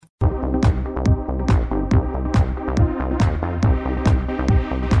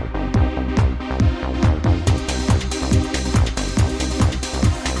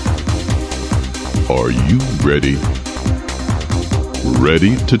Are you ready?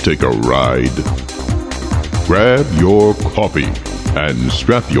 Ready to take a ride? Grab your coffee and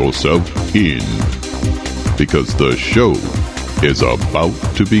strap yourself in, because the show is about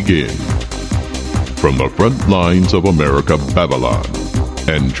to begin. From the front lines of America, Babylon,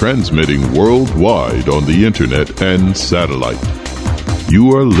 and transmitting worldwide on the internet and satellite,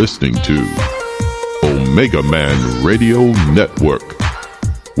 you are listening to Omegaman Radio Network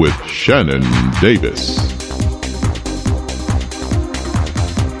with Shannon Davis.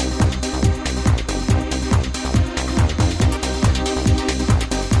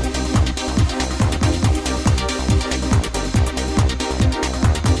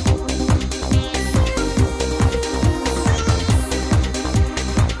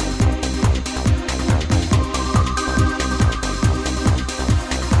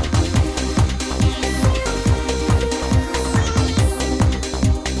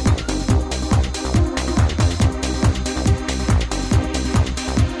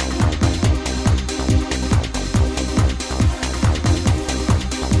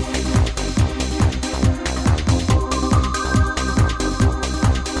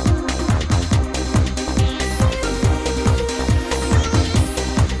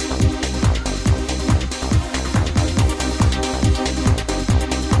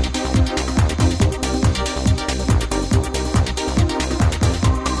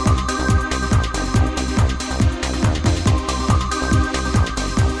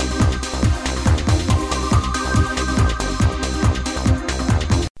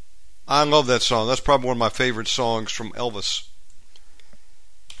 I love that song. That's probably one of my favorite songs from Elvis.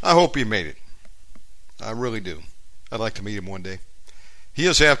 I hope he made it. I really do. I'd like to meet him one day. He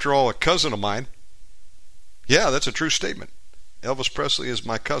is, after all, a cousin of mine. Yeah, that's a true statement. Elvis Presley is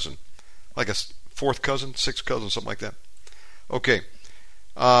my cousin. Like a fourth cousin, sixth cousin, something like that. Okay.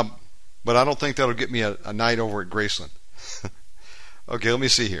 But I don't think that'll get me a night over at Graceland. Okay, let me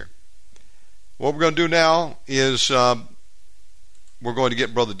see here. What we're going to do now is we're going to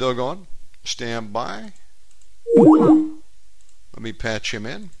get Brother Doug on. Stand by. Let me patch him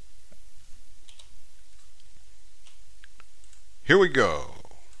in. Here we go.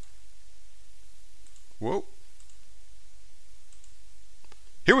 Whoa.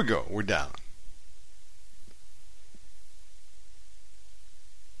 Here we go. We're down.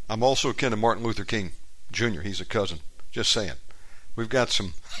 I'm also akin to Martin Luther King Jr. He's a cousin. Just saying. We've got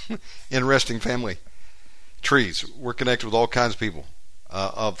some interesting family trees. We're connected with all kinds of people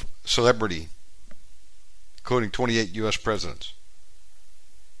of celebrity, including 28 U.S. presidents.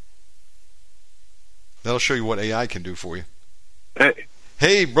 That'll show you what AI can do for you.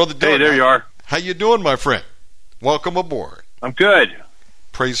 Hey, Brother Doug. Hey, there you are. How you doing, my friend? Welcome aboard. I'm good.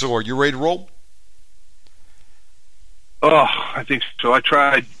 Praise the Lord. You ready to roll? Oh, I think so. I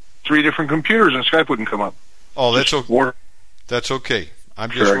tried 3 different computers and Skype wouldn't come up. Oh, that's okay. Work. That's okay.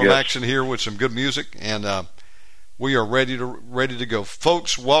 I'm just relaxing here with some good music, and we are ready to go.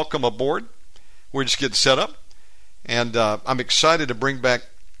 Folks, welcome aboard. We're just getting set up, and I'm excited to bring back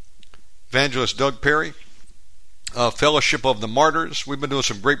Evangelist Doug Perry, Fellowship of the Martyrs. We've been doing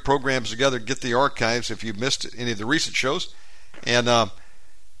some great programs together. Get the archives if you missed any of the recent shows. And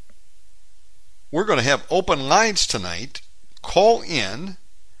we're going to have open lines tonight. Call in.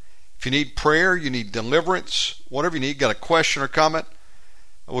 If you need prayer, you need deliverance, whatever you need, got a question or comment,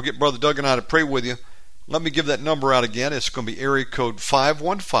 we'll get Brother Doug and I to pray with you. Let me give that number out again. It's going to be area code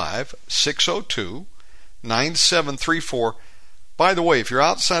 515-602-9734. By the way, if you're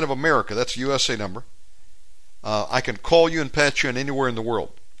outside of America, that's a USA number. I can call you and patch you in anywhere in the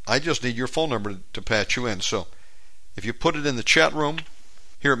world. I just need your phone number to patch you in. So if you put it in the chat room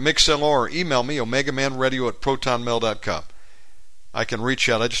here at MixLR or email me, omegamanradio@protonmail.com. I can reach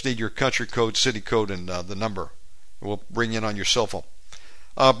out. I just need your country code, city code, and the number. We'll bring you in on your cell phone.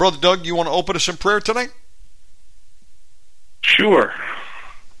 Brother Doug, you want to open us in prayer tonight? Sure.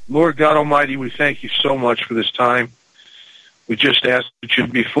 Lord God Almighty, we thank you so much for this time. We just ask that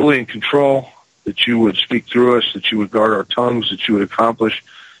you'd be fully in control, that you would speak through us, that you would guard our tongues, that you would accomplish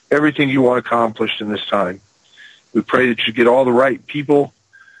everything you want accomplished in this time. We pray that you get all the right people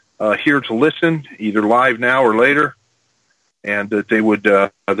here to listen, either live now or later, and that they would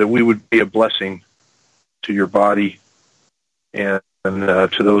that we would be a blessing to your body and to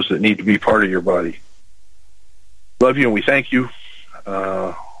those that need to be part of your body. Love you and we thank you.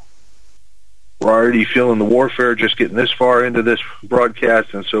 We're already feeling the warfare just getting this far into this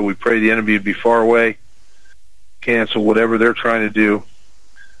broadcast, and so we pray the enemy would be far away, cancel whatever they're trying to do,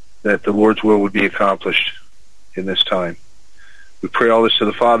 that the Lord's will would be accomplished in this time. We pray all this to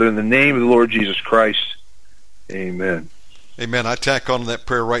the Father in the name of the Lord Jesus Christ. Amen. Amen. I tack on that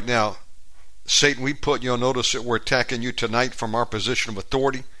prayer right now. Satan, we put you on notice that we're attacking you tonight from our position of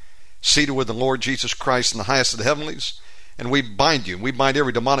authority, seated with the Lord Jesus Christ in the highest of the heavenlies, and we bind you. We bind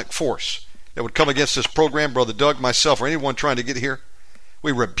every demonic force that would come against this program, Brother Doug, myself, or anyone trying to get here.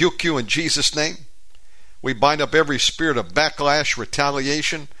 We rebuke you in Jesus' name. We bind up every spirit of backlash,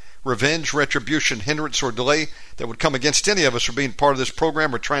 retaliation, revenge, retribution, hindrance, or delay that would come against any of us for being part of this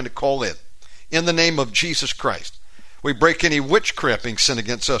program or trying to call in. In the name of Jesus Christ, we break any witchcrafting sin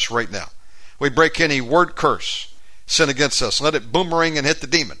against us right now. We break any word curse sin against us. Let it boomerang and hit the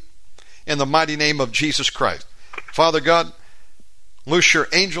demon. In the mighty name of Jesus Christ. Father God, loose your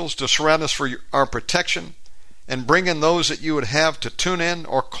angels to surround us for our protection and bring in those that you would have to tune in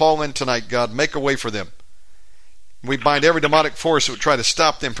or call in tonight, God. Make a way for them. We bind every demonic force that would try to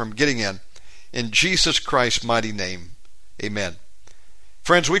stop them from getting in Jesus Christ's mighty name. Amen.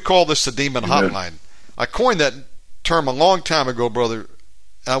 Friends, we call this the Demon Hotline. I coined that term a long time ago, brother.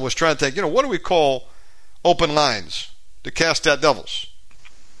 I was trying to think, what do we call open lines to cast out devils?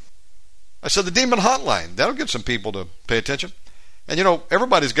 I said the Demon Hotline. That'll get some people to pay attention. And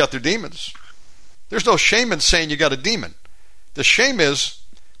everybody's got their demons. There's no shame in saying you got a demon. The shame is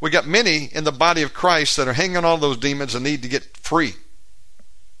we got many in the body of Christ that are hanging on those demons and need to get free.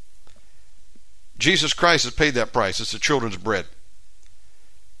 Jesus Christ has paid that price. It's the children's bread.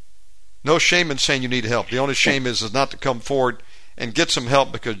 No shame in saying you need help. The only shame is not to come forward and get some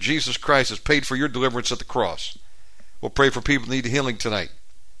help because Jesus Christ has paid for your deliverance at the cross. We'll pray for people who need healing tonight.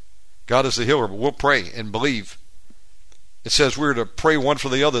 God is the healer, but we'll pray and believe. It says we're to pray one for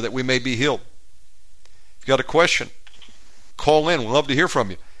the other that we may be healed. If you got a question, call in. We'd love to hear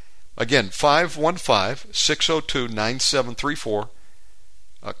from you. Again, 515-602-9734.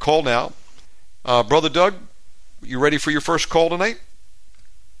 Call now. Brother Doug, you ready for your first call tonight?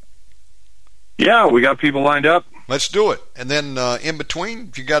 Yeah, we got people lined up. Let's do it. And then in between,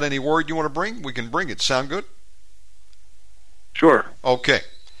 if you got any word you want to bring, we can bring it. Sound good? Sure. Okay.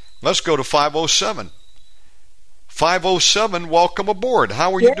 Let's go to 507. 507, welcome aboard.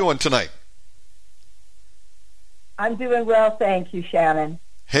 How are you doing tonight? I'm doing well, thank you, Shannon.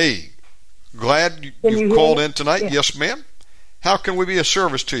 Hey, glad you've called in tonight. Yes, ma'am. How can we be of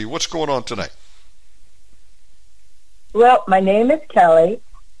service to you? What's going on tonight? Well, my name is Kelly,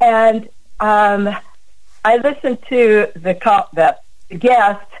 and I listened to the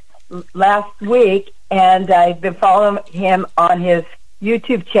guest last week, and I've been following him on his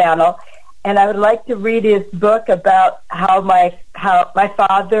YouTube channel, and I would like to read his book about how my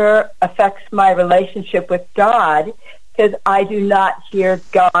father affects my relationship with God, because I do not hear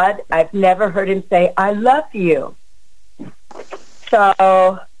God. I've never heard him say, I love you.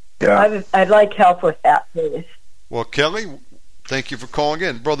 So I'd like help with that, please. Well, Kelly, thank you for calling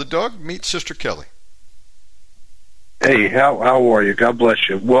in. Brother Doug, meet Sister Kelly. Hey, how are you? God bless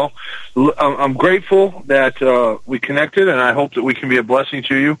you. Well, I'm grateful that we connected, and I hope that we can be a blessing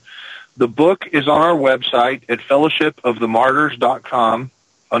to you. The book is on our website at fellowshipofthemartyrs.com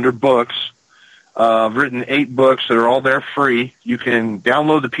under books. I've written 8 books that are all there free. You can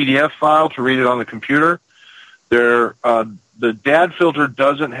download the PDF file to read it on the computer. The Dad Filter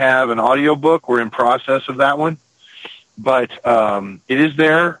doesn't have an audio book. We're in process of that one. But it is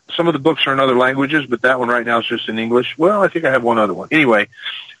there. Some of the books are in other languages, but that one right now is just in English. Well, I think I have one other one. Anyway,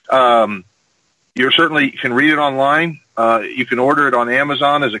 you certainly can read it online. You can order it on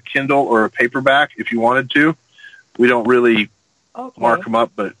Amazon as a Kindle or a paperback if you wanted to. We don't really mark them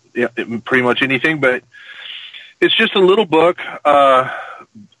up, but pretty much anything. But it's just a little book,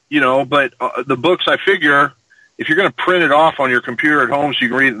 But the books, I figure, if you're going to print it off on your computer at home so you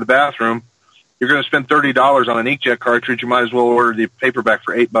can read it in the bathroom, you're going to spend $30 on an inkjet cartridge. You might as well order the paperback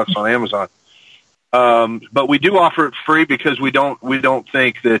for $8 on Amazon. But we do offer it free because we don't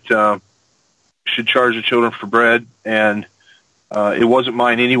think that we should charge the children for bread. And it wasn't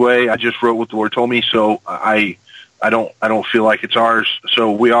mine anyway. I just wrote what the Lord told me, so I don't feel like it's ours.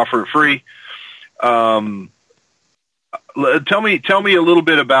 So we offer it free. Tell me a little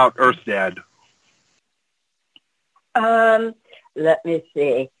bit about Earth Dad. Let me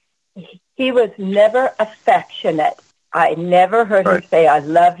see. He was never affectionate. I never heard him say, I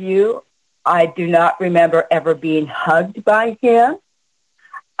love you. I do not remember ever being hugged by him.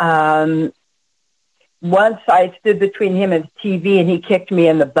 Once I stood between him and the TV and he kicked me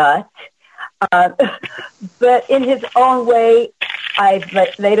in the butt. But in his own way, I've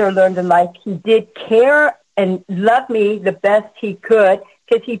later learned in life, he did care and love me the best he could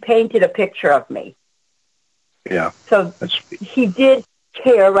because he painted a picture of me. Yeah. So he did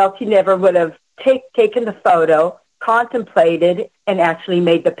care, or else he never would have taken the photo, contemplated, and actually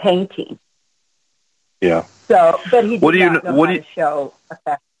made the painting. Yeah. So, but he did not know how to show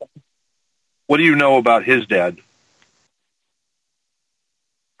affection. What do you know about his dad?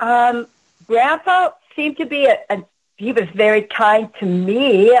 Grandpa seemed to be he was very kind to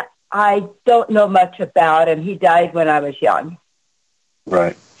me. I don't know much about him. He died when I was young.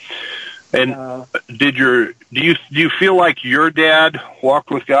 Right. And do you feel like your dad walked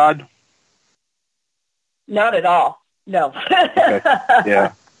with God? Not at all. No. Okay.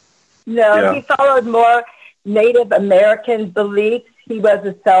 Yeah. No, Yeah. He followed more Native American beliefs. He was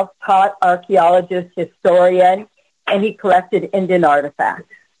a self-taught archaeologist, historian, and he collected Indian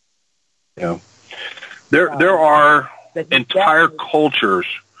artifacts. Yeah. There are entire cultures,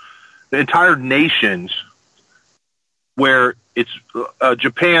 entire nations where it's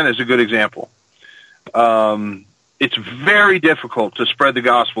Japan is a good example. It's very difficult to spread the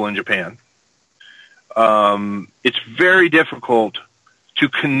gospel in Japan. It's very difficult to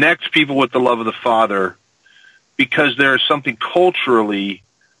connect people with the love of the Father because there is something culturally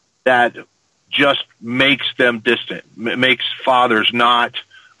that just makes them distant, makes fathers not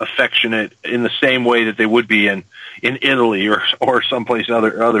affectionate in the same way that they would be in Italy or someplace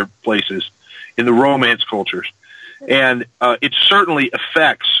other places in the Romance cultures. And it certainly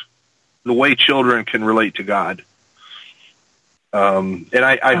affects the way children can relate to God. And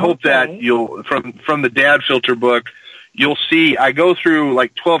I hope that you'll, from the Dad Filter book, you'll see, I go through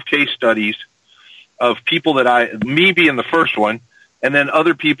like 12 case studies of people that me being the first one, and then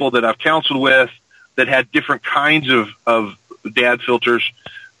other people that I've counseled with that had different kinds of dad filters,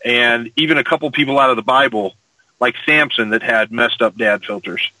 and even a couple people out of the Bible, like Samson, that had messed up dad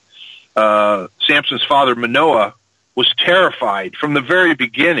filters. Samson's father, Manoah, was terrified from the very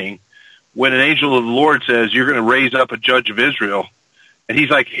beginning when an angel of the Lord says, "You're going to raise up a judge of Israel." And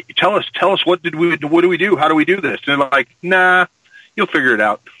he's like, hey, tell us, what do we do? How do we do this? And they're like, nah, you'll figure it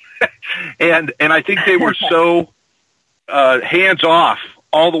out. and I think they were so hands off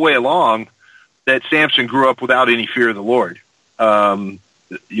all the way along that Samson grew up without any fear of the Lord.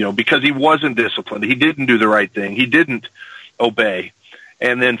 Because he wasn't disciplined. He didn't do the right thing. He didn't obey.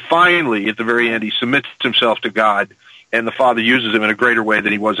 And then finally, at the very end, he submits himself to God, and the Father uses him in a greater way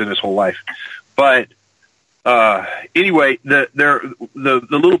than he was in his whole life. But anyway, the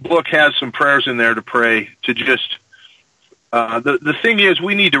little book has some prayers in there to pray to just. The thing is,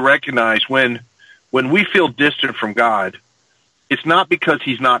 we need to recognize when we feel distant from God, it's not because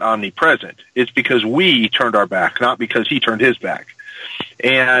he's not omnipresent. It's because we turned our back, not because he turned his back.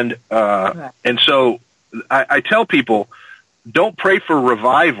 And so I tell people, don't pray for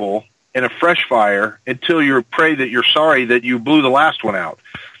revival and a fresh fire until you pray that you're sorry that you blew the last one out.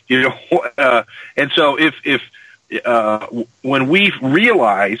 And so if when we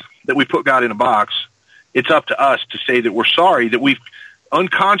realize that we put God in a box, it's up to us to say that we're sorry that we've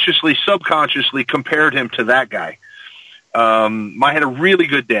unconsciously, subconsciously compared him to that guy. I had a really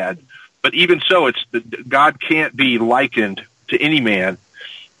good dad, but even so, God can't be likened to any man,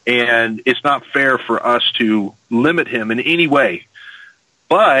 and it's not fair for us to limit him in any way.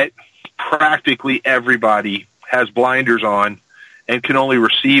 But practically everybody has blinders on and can only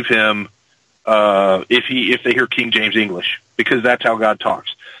receive him if they hear King James English, because that's how God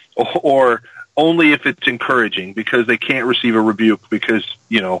talks, or only if it's encouraging, because they can't receive a rebuke because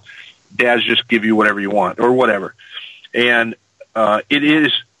dads just give you whatever you want or whatever. And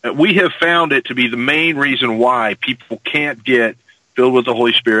we have found it to be the main reason why people can't get filled with the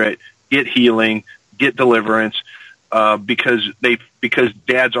Holy Spirit, get healing, get deliverance, because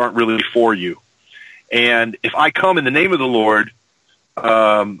dads aren't really for you. And if I come in the name of the Lord,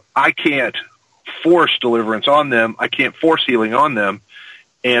 I can't force deliverance on them. I can't force healing on them,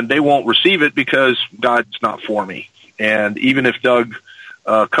 and they won't receive it because God's not for me. And even if Doug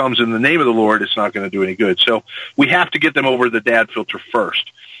comes in the name of the Lord, it's not going to do any good. So we have to get them over the dad filter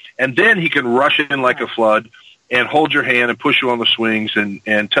first. And then he can rush in like a flood and hold your hand and push you on the swings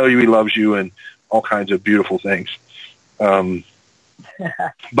and tell you he loves you and all kinds of beautiful things. But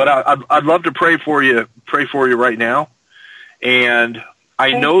I'd love to pray for you right now. And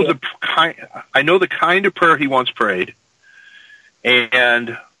I know the kind of prayer he once prayed.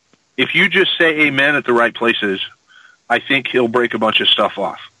 And if you just say amen at the right places, I think he'll break a bunch of stuff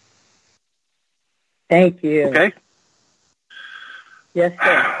off. Thank you. Okay? Yes,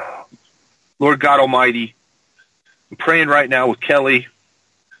 sir. Lord God Almighty, I'm praying right now with Kelly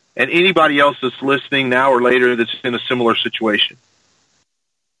and anybody else that's listening now or later that's in a similar situation.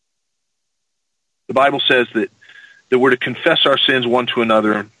 The Bible says that we're to confess our sins one to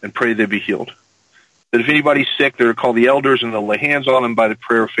another and pray they be healed. That if anybody's sick, they're to call the elders and they'll lay hands on them. By the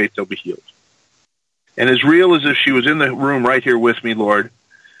prayer of faith, they'll be healed. And as real as if she was in the room right here with me, Lord,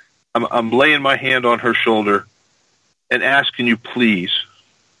 I'm laying my hand on her shoulder and asking you, please,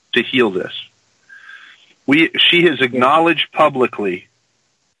 to heal this. She has acknowledged publicly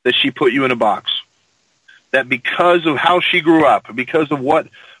that she put you in a box. That because of how she grew up, because of what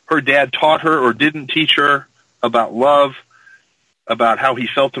her dad taught her or didn't teach her about love, about how he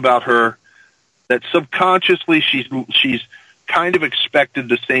felt about her, that subconsciously she's kind of expected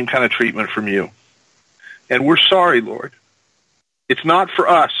the same kind of treatment from you. And we're sorry, Lord. It's not for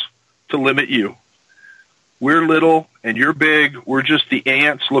us to limit you. We're little and you're big. We're just the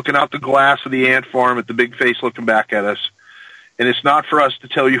ants looking out the glass of the ant farm at the big face looking back at us. And it's not for us to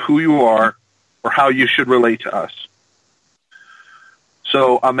tell you who you are or how you should relate to us.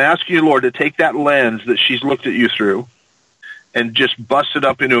 So I'm asking you, Lord, to take that lens that she's looked at you through and just bust it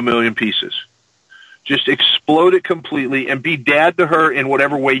up into a million pieces. Just explode it completely and be dad to her in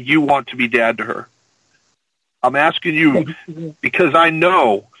whatever way you want to be dad to her. I'm asking you because I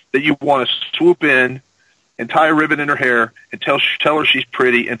know that you want to swoop in and tie a ribbon in her hair and tell her she's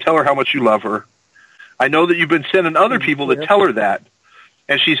pretty and tell her how much you love her. I know that you've been sending other people to tell her that,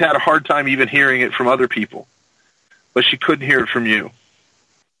 and she's had a hard time even hearing it from other people, but she couldn't hear it from you.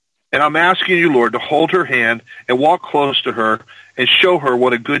 And I'm asking you, Lord, to hold her hand and walk close to her and show her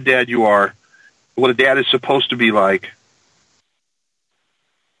what a good dad you are, what a dad is supposed to be like,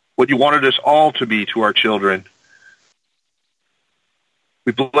 what you wanted us all to be to our children.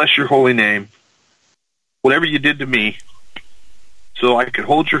 We bless your holy name. Whatever you did to me, so I could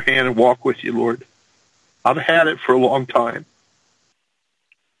hold your hand and walk with you, Lord. I've had it for a long time.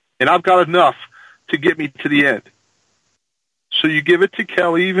 And I've got enough to get me to the end. So you give it to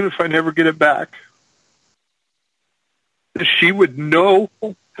Kelly, even if I never get it back. That she would know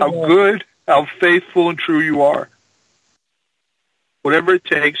how good, how faithful and true you are. Whatever it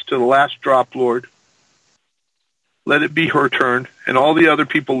takes to the last drop, Lord, let it be her turn and all the other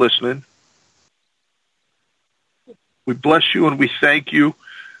people listening. We bless you and we thank you.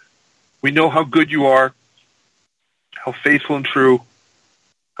 We know how good you are, how faithful and true.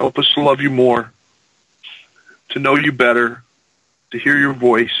 Help us to love you more, to know you better, to hear your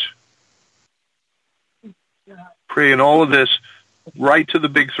voice. Pray in all of this right to the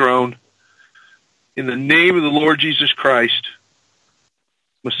big throne. In the name of the Lord Jesus Christ,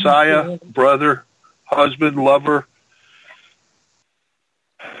 Messiah, brother, husband, lover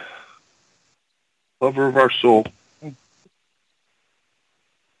of our soul. In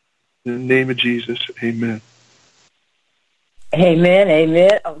the name of Jesus, amen. Amen,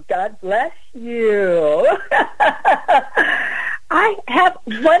 amen. Oh, God bless you. I have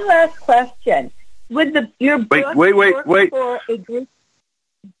one last question. Would your book wait. for a group?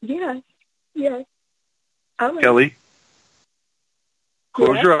 Yes. Kelly,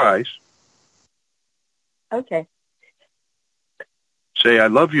 close your eyes. Okay. Say, I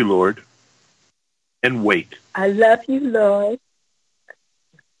love you, Lord, and wait. I love you, Lord.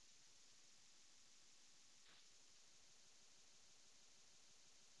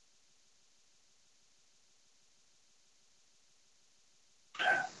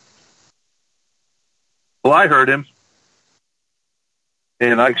 Well, I heard him,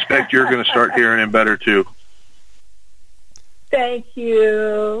 and I expect you're going to start hearing him better, too. Thank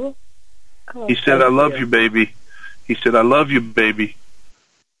you. Oh, he said, I love you, baby. He said, I love you, baby.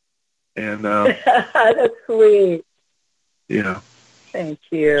 And that's sweet. Yeah. Thank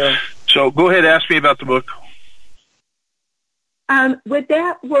you. So go ahead, ask me about the book. Would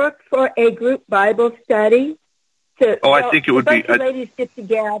that work for a group Bible study? I think it would be. Ladies get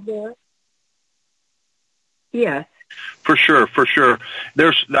together. Yes. For sure.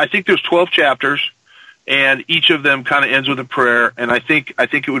 I think there's 12 chapters, and each of them kind of ends with a prayer. And I think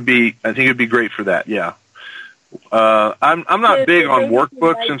it would be great for that. Yeah. I'm not big on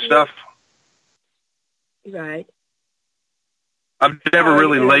workbooks and stuff. Right. I've never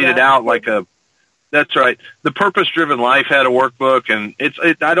really laid it out like a. That's right. The Purpose-Driven Life had a workbook, and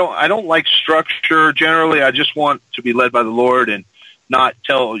I don't like structure generally. I just want to be led by the Lord and not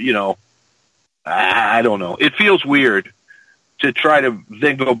tell, I don't know. It feels weird to try to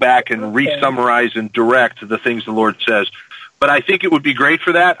then go back and re-summarize and direct the things the Lord says. But I think it would be great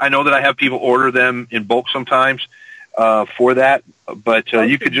for that. I know that I have people order them in bulk sometimes for that, but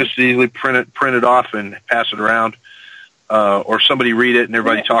you could just easily print it off and pass it around. Or somebody read it and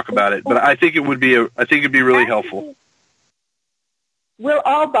everybody talk about it. But I think it'd be really helpful. We'll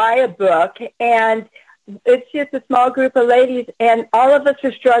all buy a book, and it's just a small group of ladies, and all of us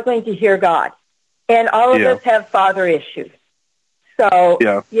are struggling to hear God, and all of us have father issues. So,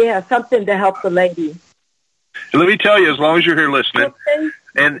 something to help the ladies. And let me tell you, as long as you're here listening,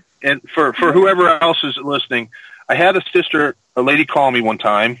 and for whoever else is listening, I had a lady call me one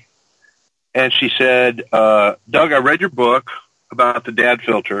time. And she said, Doug, I read your book about the dad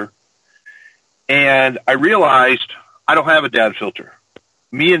filter, And I realized I don't have a dad filter.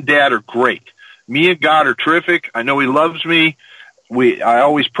 Me and Dad are great. Me and God are terrific. I know He loves me. I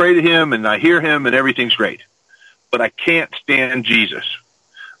always pray to Him, and I hear Him, and everything's great. But I can't stand Jesus.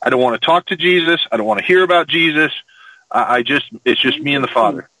 I don't want to talk to Jesus. I don't want to hear about Jesus. It's just me and the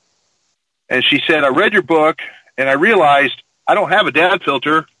Father. And she said, I read your book, and I realized I don't have a dad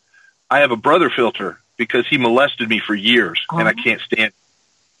filter. I have a brother filter because he molested me for years, and I can't stand it.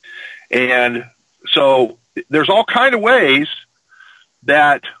 And so there's all kind of ways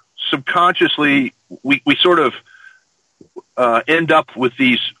that subconsciously we sort of end up with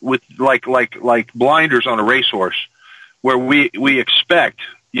these, with like blinders on a racehorse, where we expect,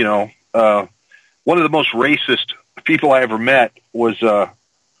 one of the most racist people I ever met was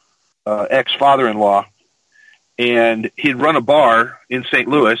ex-father-in-law, and he'd run a bar in St.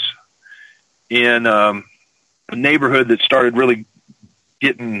 Louis in a neighborhood that started really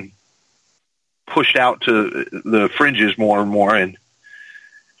getting pushed out to the fringes more and more, and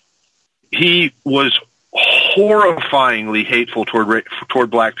he was horrifyingly hateful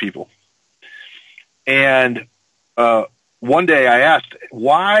toward black people. And one day I asked,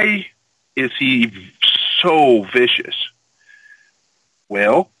 why is he so vicious?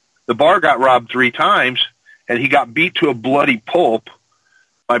 Well, the bar got robbed 3 times, and he got beat to a bloody pulp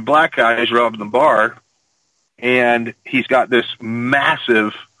by black guys robbing the bar, and he's got this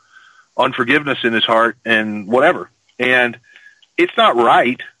massive unforgiveness in his heart and whatever. And it's not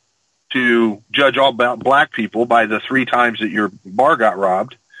right to judge all about black people by the 3 times that your bar got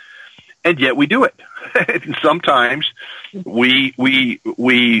robbed, and yet we do it. And sometimes we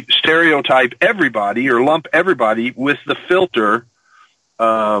stereotype everybody or lump everybody with the filter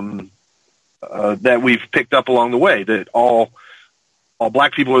that we've picked up along the way, that all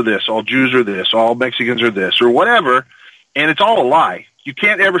black people are this, all Jews are this, all Mexicans are this, or whatever, and it's all a lie. You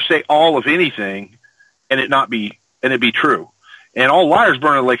can't ever say all of anything and it be true. And all liars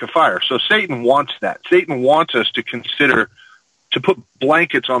burn in a lake of fire. So Satan wants that. Satan wants us to consider, to put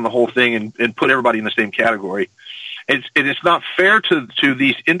blankets on the whole thing and put everybody in the same category. It's not fair to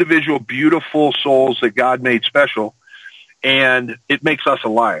these individual beautiful souls that God made special, and it makes us a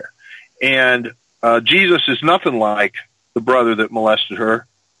liar. And Jesus is nothing like the brother that molested her,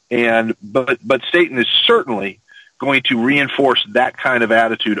 but Satan is certainly going to reinforce that kind of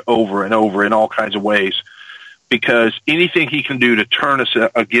attitude over and over in all kinds of ways, because anything he can do to turn us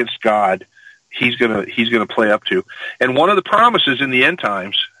against God, he's gonna play up to. And one of the promises in the end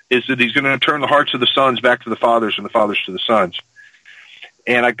times is that he's going to turn the hearts of the sons back to the fathers and the fathers to the sons.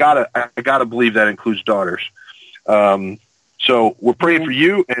 And I gotta believe that includes daughters. So we're praying for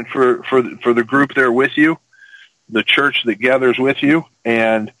you and for the group there with you, the church that gathers with you,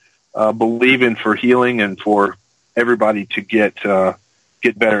 and believing for healing and for everybody to get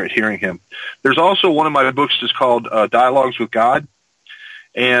better at hearing him. There's also one of my books is called Dialogues with God.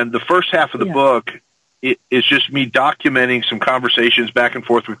 And the first half of the book is just me documenting some conversations back and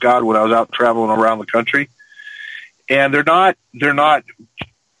forth with God when I was out traveling around the country. And they're not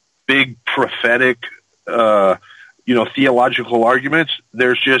big prophetic, theological arguments.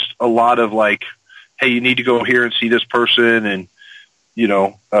 There's just a lot of like, hey, you need to go here and see this person and,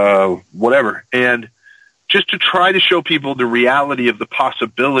 whatever. And just to try to show people the reality of the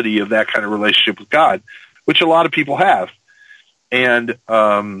possibility of that kind of relationship with God, which a lot of people have. And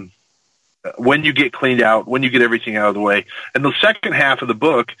when you get cleaned out, when you get everything out of the way. And the second half of the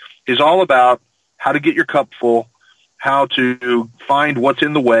book is all about how to get your cup full, how to find what's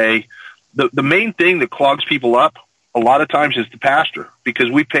in the way. The main thing that clogs people up a lot of times is the pastor, because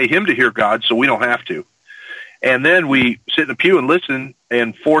we pay him to hear God, so we don't have to. And then we sit in the pew and listen,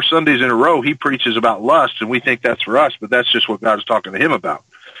 and 4 Sundays in a row, he preaches about lust, and we think that's for us, but that's just what God is talking to him about.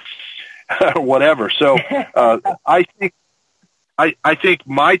 Whatever. So I think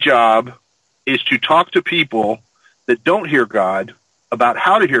my job is to talk to people that don't hear God about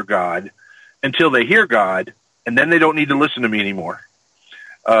how to hear God until they hear God, and then they don't need to listen to me anymore.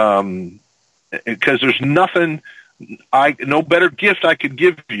 Because there's nothing, no better gift I could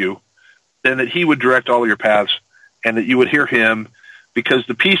give you than that he would direct all of your paths and that you would hear him, because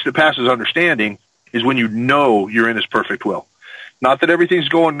the peace that passes understanding is when you know you're in his perfect will. Not that everything's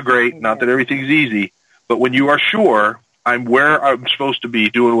going great, not that everything's easy, but when you are sure I'm where I'm supposed to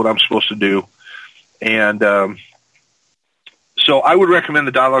be, doing what I'm supposed to do. And so I would recommend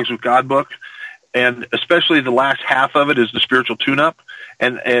the Dialogues with God book, and especially the last half of it is the spiritual tune-up.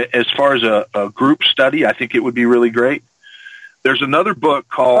 And as far as a group study, I think it would be really great. There's another book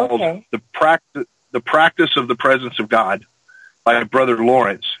called The Practice of the Presence of God by Brother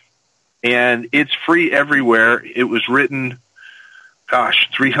Lawrence, and it's free everywhere. It was written,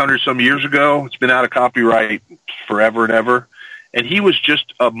 300 some years ago. It's been out of copyright forever and ever. And he was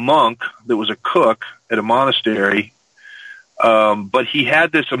just a monk that was a cook at a monastery. But he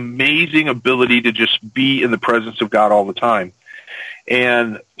had this amazing ability to just be in the presence of God all the time.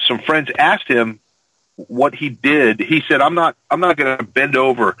 And some friends asked him what he did. He said, I'm not going to bend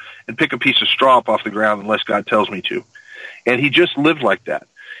over and pick a piece of straw up off the ground unless God tells me to. And he just lived like that.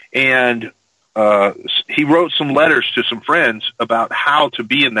 And he wrote some letters to some friends about how to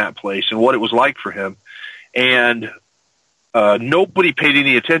be in that place and what it was like for him. And nobody paid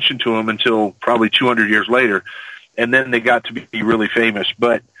any attention to him until probably 200 years later. And then they got to be really famous.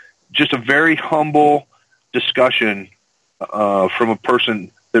 But just a very humble discussion from a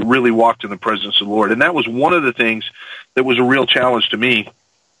person that really walked in the presence of the Lord. And that was one of the things that was a real challenge to me.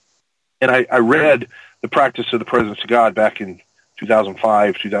 And I read The Practice of the Presence of God back in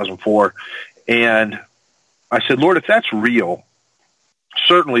 2005, 2004. And I said, Lord, if that's real,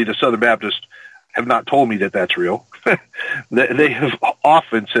 certainly the Southern Baptists have not told me that that's real. They have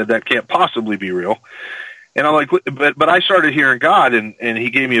often said that can't possibly be real. And I'm like, but I started hearing God, and he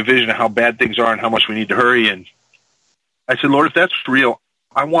gave me a vision of how bad things are and how much we need to hurry. And I said, Lord, if that's real,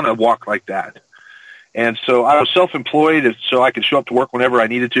 I want to walk like that. And so I was self-employed so I could show up to work whenever I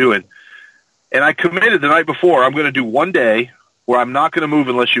needed to. And I committed the night before, I'm going to do one day where I'm not going to move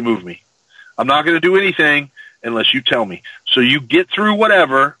unless you move me. I'm not going to do anything unless you tell me. So you get through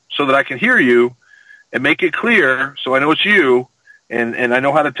whatever so that I can hear you and make it clear so I know it's you, and I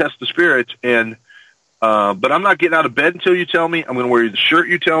know how to test the spirits. And but I'm not getting out of bed until you tell me. I'm going to wear the shirt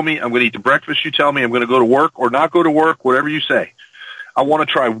you tell me. I'm going to eat the breakfast you tell me. I'm going to go to work or not go to work, whatever you say. I want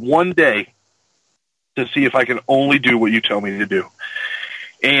to try one day to see if I can only do what you tell me to do.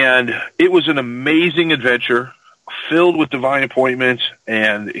 And it was an amazing adventure filled with divine appointments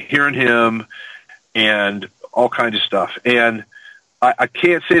and hearing him and all kinds of stuff. And I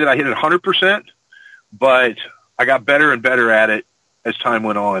can't say that I hit it 100%, but I got better and better at it as time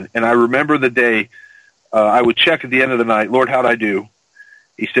went on. And I remember the day I would check at the end of the night, Lord, how'd I do?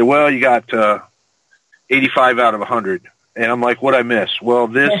 He said, well, you got 85 out of 100. And I'm like, what'd I miss? Well,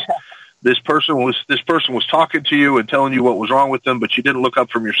 this person was talking to you and telling you what was wrong with them, but you didn't look up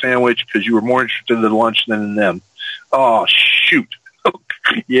from your sandwich because you were more interested in the lunch than in them. Oh, shoot.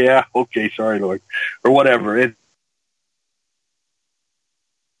 Yeah, okay, sorry, Lord. Or whatever.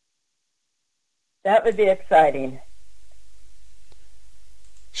 That would be exciting.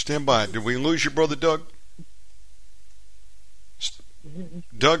 Stand by. Did we lose your brother, Doug?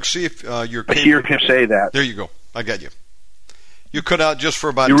 Doug, see if you're... I hear him say that. There you go. I got you. You cut out just for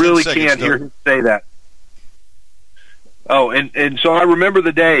about you 10 really seconds. You can't hear him say that. Oh, and so I remember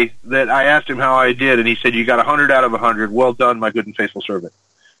the day that I asked him how I did, and he said, you got 100 out of 100. Well done, my good and faithful servant.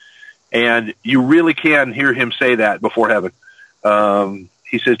 And you really can hear him say that before heaven.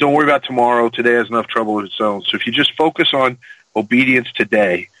 He says, don't worry about tomorrow. Today has enough trouble of its own. So if you just focus on obedience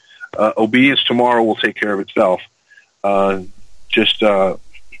today, obedience tomorrow will take care of itself. A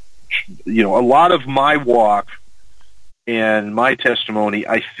lot of my walk and my testimony,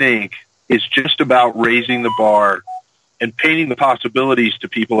 I think, is just about raising the bar and painting the possibilities to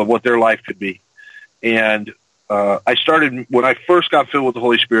people of what their life could be. And I started, when I first got filled with the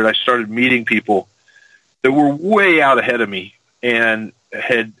Holy Spirit, I started meeting people that were way out ahead of me and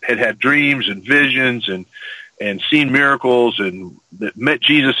had dreams and visions and seen miracles and that met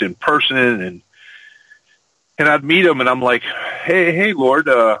Jesus in person. And I'd meet them and I'm like, hey, Lord,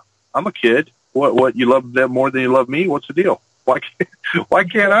 I'm a kid. What, you love them more than you love me? What's the deal? Why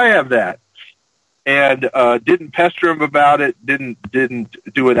can't I have that? And didn't pester him about it, didn't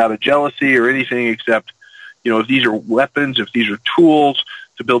do it out of jealousy or anything except, if these are weapons, if these are tools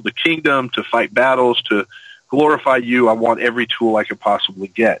to build the kingdom, to fight battles, to glorify you, I want every tool I could possibly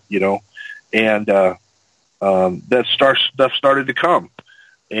get, And that stuff started to come.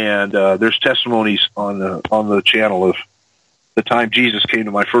 And there's testimonies on the channel of the time Jesus came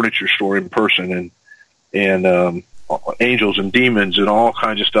to my furniture store in person and angels and demons and all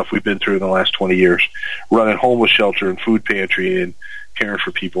kinds of stuff we've been through in the last 20 years, running homeless shelter and food pantry and caring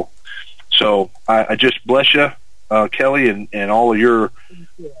for people. So I just bless you, Kelly, and all of your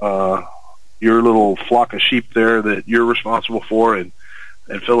little flock of sheep there that you're responsible for and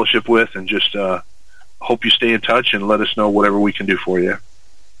fellowship with, and just hope you stay in touch and let us know whatever we can do for you.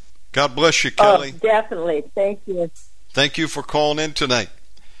 God bless you, Kelly. Oh, definitely. Thank you. Thank you for calling in tonight.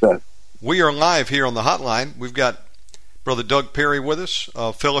 Good. We are live here on the hotline. We've got Brother Doug Perry with us,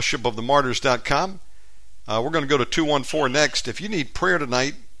 fellowshipofthemartyrs.com. We're going to go to 214 next. If you need prayer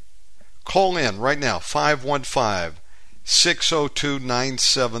tonight, call in right now,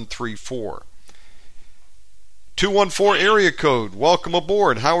 515-602-9734. 214 area code. Welcome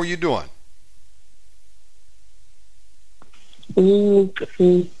aboard. How are you doing?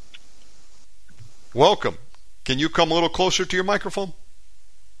 Welcome. Can you come a little closer to your microphone?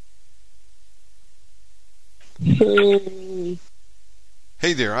 Hey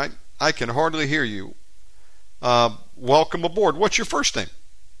there. I can hardly hear you. Welcome aboard. What's your first name?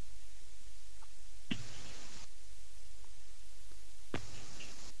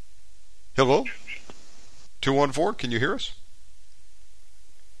 Hello? 214, can you hear us?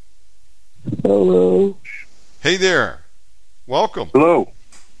 Hello. Hey there. Welcome. Hello.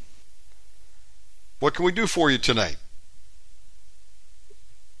 What can we do for you tonight?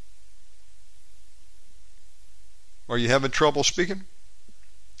 Are you having trouble speaking?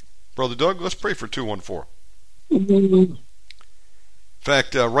 Brother Doug, let's pray for 214. In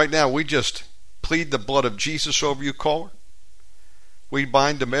fact, right now we just plead the blood of Jesus over you, caller. We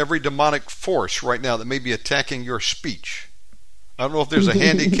bind every demonic force right now that may be attacking your speech. I don't know if there's a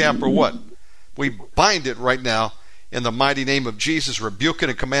handicap or what. We bind it right now in the mighty name of Jesus. Rebuke it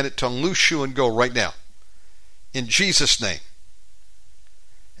and command it to unloose you and go right now. In Jesus' name.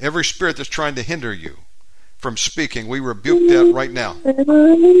 Every spirit that's trying to hinder you from speaking, we rebuke that right now.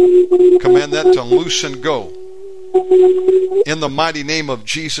 Command that to unloose and go. In the mighty name of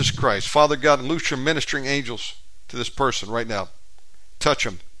Jesus Christ. Father God, loose your ministering angels to this person right now. Touch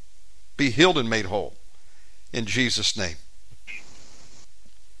him. Be healed and made whole. In Jesus' name.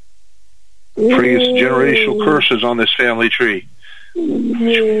 Pray against generational curses on this family tree.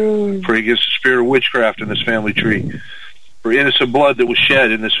 Pray against the spirit of witchcraft in this family tree. For innocent blood that was shed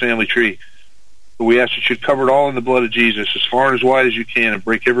in this family tree. But we ask that you cover it all in the blood of Jesus as far and as wide as you can and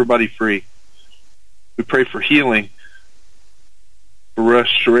break everybody free. We pray for healing, for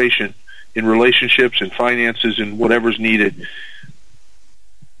restoration in relationships and finances and whatever's needed.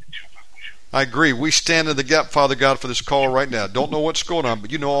 I agree. We stand in the gap, Father God, for this call right now. Don't know what's going on,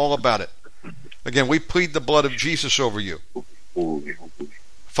 but you know all about it. Again, we plead the blood of Jesus over you. Holy,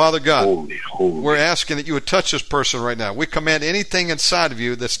 Father God, holy. we're asking that you would touch this person right now. We command anything inside of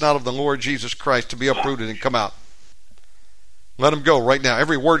you that's not of the Lord Jesus Christ to be uprooted and come out. Let him go right now.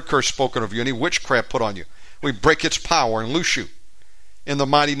 Every word curse spoken of you, any witchcraft put on you, we break its power and loose you in the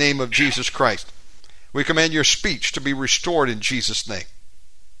mighty name of Jesus Christ. We command your speech to be restored in Jesus' name.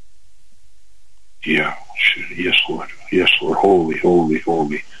 Yeah, yes, Lord. Yes, Lord. Holy, holy,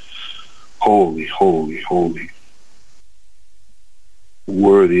 holy. Holy, holy, holy.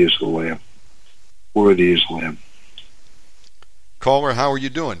 Worthy is the Lamb. Worthy is the Lamb. Caller, how are you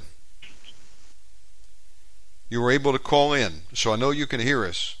doing? You were able to call in, so I know you can hear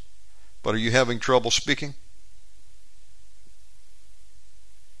us. But are you having trouble speaking?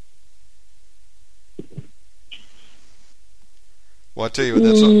 Well, I tell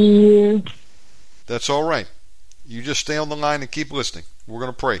you, that's all right. You just stay on the line and keep listening. We're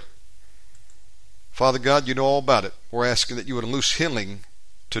going to pray. Father God, you know all about it. We're asking that you would loose healing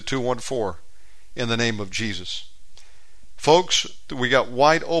to 214 in the name of Jesus. Folks, we got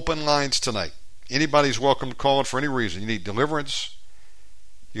wide open lines tonight. Anybody's welcome to call in for any reason. You need deliverance.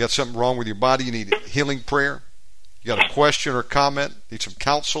 You got something wrong with your body. You need healing prayer. You got a question or comment. Need some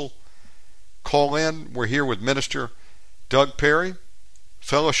counsel. Call in. We're here with Minister Doug Perry,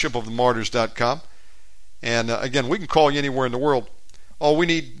 fellowshipofthemartyrs.com. And again, we can call you anywhere in the world. All we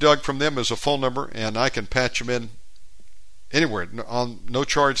need, Doug, from them is a phone number, and I can patch them in anywhere on no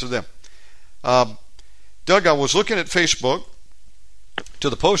charge to them. Doug, I was looking at Facebook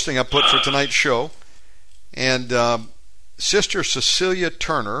to the posting I put for tonight's show, and Sister Cecilia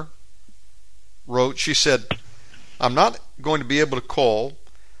Turner wrote, she said, I'm not going to be able to call,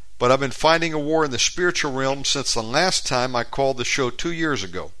 but I've been fighting a war in the spiritual realm since the last time I called the show 2 years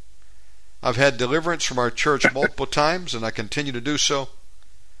ago. I've had deliverance from our church multiple times, and I continue to do so.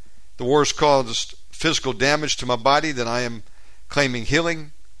 The war has caused physical damage to my body that I am claiming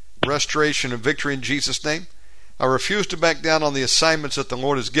healing, restoration, and victory in Jesus' name. I refuse to back down on the assignments that the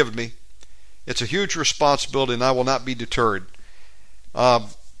Lord has given me. It's a huge responsibility, and I will not be deterred.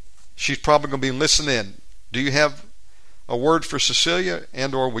 She's probably going to be listening in. Do you have a word for Cecilia,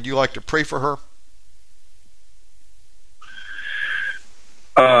 and or would you like to pray for her?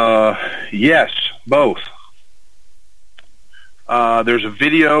 Yes, both. There's a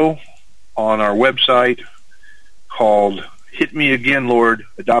video on our website called Hit Me Again, Lord,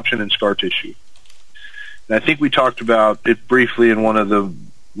 Adoption and Scar Tissue. And I think we talked about it briefly in one of the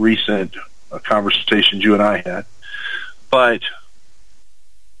recent conversations you and I had. But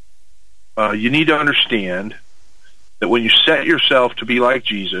you need to understand that when you set yourself to be like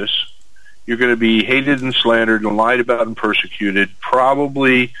Jesus, you're going to be hated and slandered and lied about and persecuted,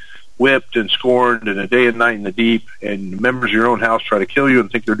 probably whipped and scorned and a day and night in the deep, and members of your own house try to kill you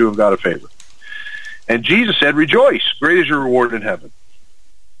and think they're doing God a favor. And Jesus said, rejoice, great is your reward in heaven.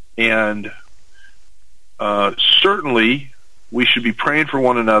 And certainly we should be praying for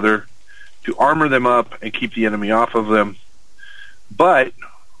one another to armor them up and keep the enemy off of them. But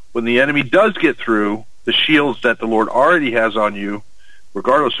when the enemy does get through, the shields that the Lord already has on you,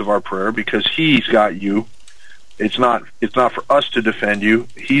 regardless of our prayer, because he's got you, it's not for us to defend you.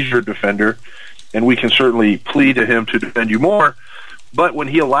 He's your defender, and we can certainly plead to him to defend you more. But when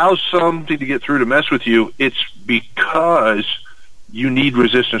he allows something to get through to mess with you, it's because you need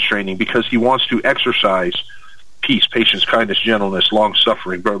resistance training, because he wants to exercise peace, patience, kindness, gentleness,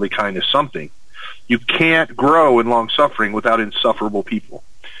 long-suffering, brotherly kindness, something. You can't grow in long-suffering without insufferable people.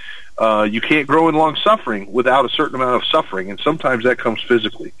 You can't grow in long-suffering without a certain amount of suffering, and sometimes that comes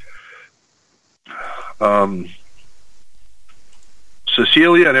physically.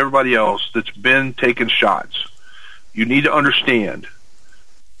 Cecilia and everybody else that's been taking shots, you need to understand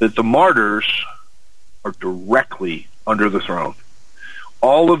that the martyrs are directly under the throne.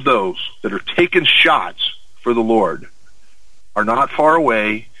 All of those that are taking shots for the Lord are not far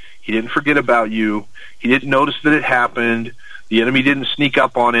away. He didn't forget about you. He didn't notice that it happened. The enemy didn't sneak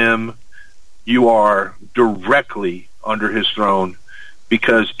up on him. You are directly under his throne,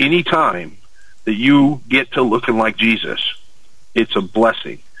 because any time that you get to looking like Jesus, it's a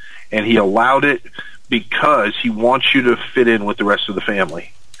blessing. And he allowed it because he wants you to fit in with the rest of the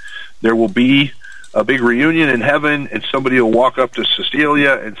family. There will be a big reunion in heaven, and somebody will walk up to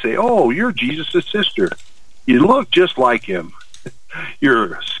Cecilia and say, oh, you're Jesus' sister. You look just like him.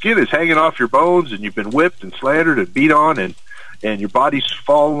 Your skin is hanging off your bones, and you've been whipped and slandered and beat on, and your body's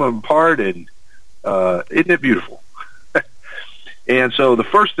falling apart, and isn't it beautiful? And so the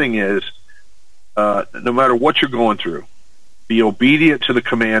first thing is, no matter what you're going through, be obedient to the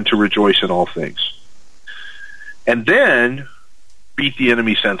command to rejoice in all things. And then beat the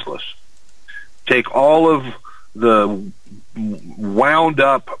enemy senseless. Take all of the wound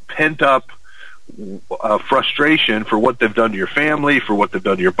up, pent up frustration for what they've done to your family, for what they've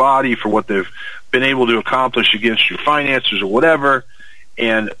done to your body, for what they've been able to accomplish against your finances or whatever,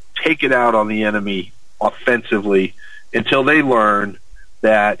 and take it out on the enemy offensively until they learn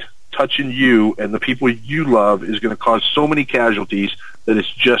that touching you and the people you love is going to cause so many casualties that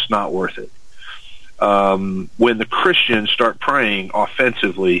it's just not worth it. When the Christians start praying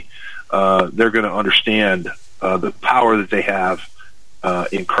offensively, they're going to understand the power that they have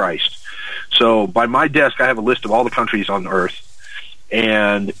in Christ. So by my desk, I have a list of all the countries on earth,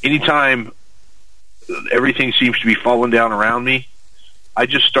 and anytime everything seems to be falling down around me, I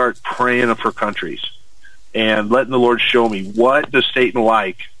just start praying for countries and letting the Lord show me, what does Satan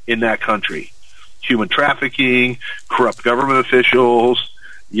like in that country? Human trafficking, corrupt government officials,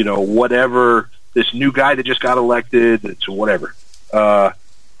 whatever, this new guy that just got elected, it's whatever.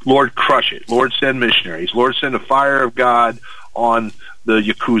 Lord, crush it. Lord, send missionaries. Lord, send a fire of God on the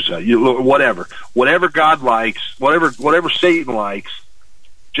Yakuza, whatever God likes, whatever Satan likes,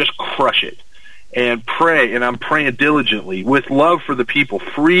 just crush it and pray. And I'm praying diligently with love for the people.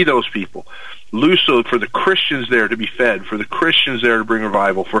 Free those people. Loose for the Christians there to be fed, for the Christians there to bring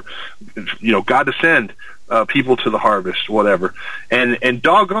revival, for God to send people to the harvest, whatever. And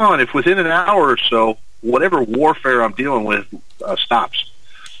doggone if within an hour or so, whatever warfare I'm dealing with stops,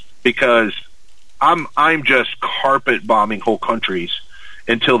 because I'm just carpet bombing whole countries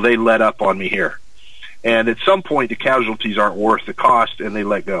until they let up on me here. And at some point, the casualties aren't worth the cost, and they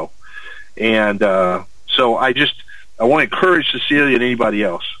let go. And so I want to encourage Cecilia and anybody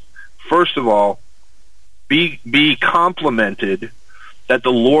else. First of all, be complimented that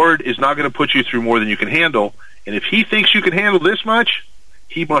the Lord is not going to put you through more than you can handle. And if he thinks you can handle this much,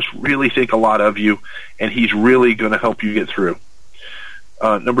 he must really think a lot of you, and he's really going to help you get through.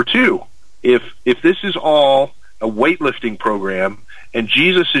 Number two, if this is all a weightlifting program and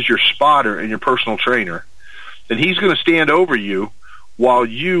Jesus is your spotter and your personal trainer, then he's going to stand over you while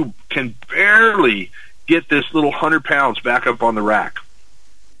you can barely get this little 100 pounds back up on the rack.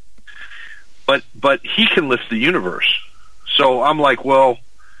 But he can lift the universe. So I'm like, well,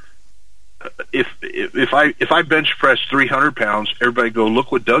 if I bench press 300 pounds, everybody go,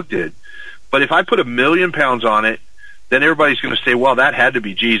 look what Doug did. But if I put 1,000,000 pounds on it, then everybody's going to say, well, that had to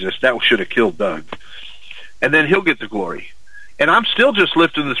be Jesus. That should have killed Doug. And then he'll get the glory. And I'm still just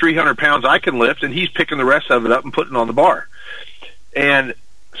lifting the 300 pounds I can lift, and he's picking the rest of it up and putting it on the bar. And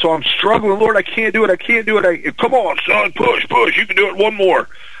so I'm struggling. Lord, I can't do it. Come on, son, push. You can do it. One more.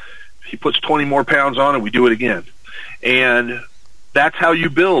 He puts 20 more pounds on, and we do it again. And that's how you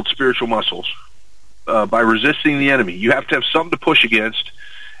build spiritual muscles, by resisting the enemy. You have to have something to push against,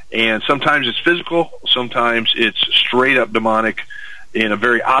 And sometimes it's physical, sometimes it's straight up demonic in a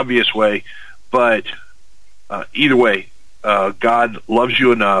very obvious way. But either way, God loves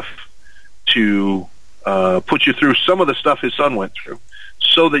you enough to put you through some of the stuff his son went through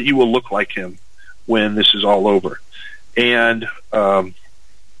so that you will look like him when this is all over. And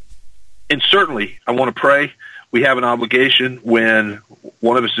certainly, I want to pray. We have an obligation when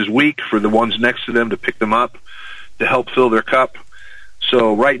one of us is weak for the ones next to them to pick them up, to help fill their cup.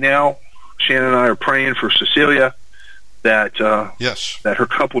 So right now, Shannon and I are praying for Cecilia that that her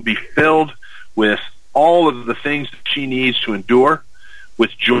cup will be filled with all of the things that she needs to endure,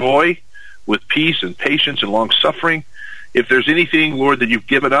 with joy, with peace and patience and long-suffering. If there's anything, Lord, that you've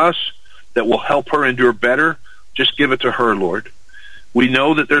given us that will help her endure better, just give it to her, Lord. We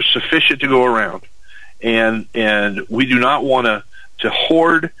know that there's sufficient to go around, and we do not want to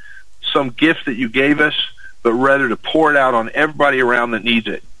hoard some gift that you gave us, but rather to pour it out on everybody around that needs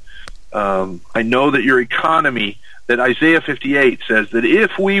it. I know that your economy, that Isaiah 58 says that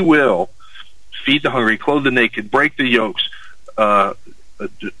if we will feed the hungry, clothe the naked, break the yokes,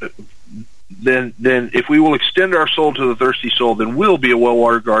 then if we will extend our soul to the thirsty soul, then we'll be a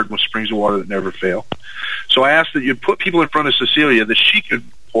well-watered garden with springs of water that never fail. So I ask that you put people in front of Cecilia that she could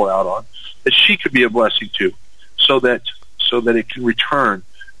pour out on, that she could be a blessing to, so that it can return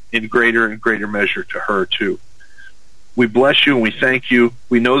in greater and greater measure to her too. We bless you and we thank you.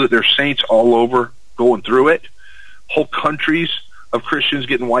 We know that there's saints all over going through it, whole countries of Christians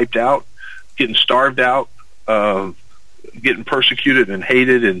getting wiped out, getting starved out, getting persecuted and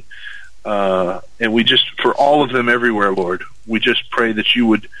hated, and we just, for all of them everywhere, Lord, we just pray that you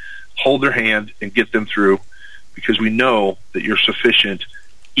would hold their hand and get them through, because we know that you're sufficient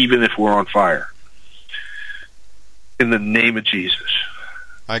even if we're on fire. In the name of Jesus.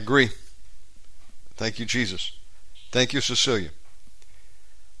 I agree. Thank you, Jesus. Thank you, Cecilia.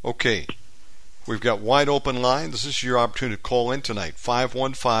 Okay. We've got wide open lines. This is your opportunity to call in tonight.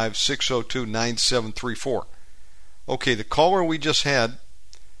 515-602-9734. Okay, the caller we just had,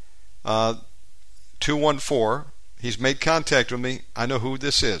 214, he's made contact with me. I know who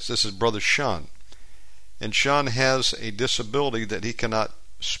this is. This is Brother Sean. And Sean has a disability that he cannot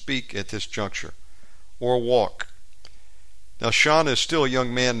speak at this juncture or walk. Now, Sean is still a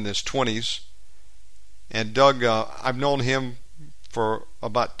young man in his 20s. And Doug, I've known him for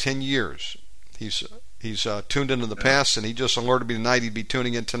about 10 years. He's tuned into the past, and he just alerted me tonight he'd be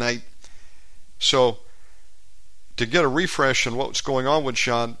tuning in tonight. So, to get a refresh on what's going on with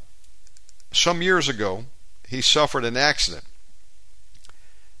Sean, some years ago, he suffered an accident.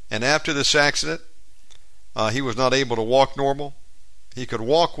 And after this accident, he was not able to walk normal. He could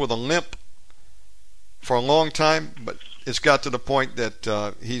walk with a limp for a long time, but it's got to the point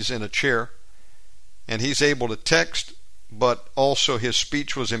that he's in a chair. And he's able to text, but also his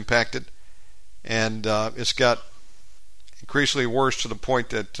speech was impacted. And it's got increasingly worse to the point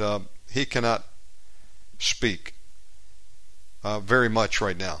that he cannot speak very much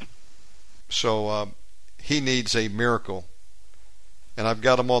right now. So he needs a miracle. And I've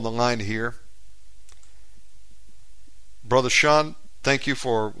got him on the line here. Brother Sean, thank you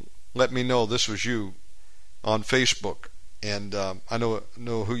for letting me know this was you on Facebook. And I know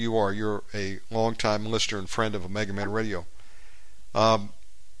who you are. You're a longtime listener and friend of Omegaman Radio.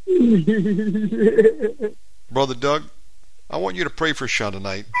 Brother Doug, I want you to pray for Sean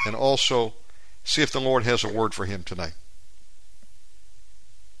tonight, and also see if the Lord has a word for him tonight.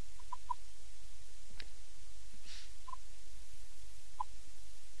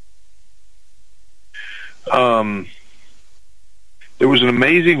 There was an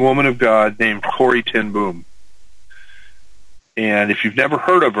amazing woman of God named Corrie ten Boom. And if you've never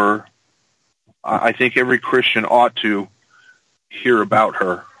heard of her, I think every Christian ought to hear about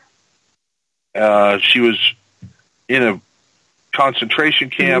her. She was in a concentration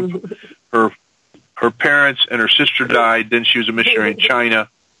camp. Her parents and her sister died. Then she was a missionary in China.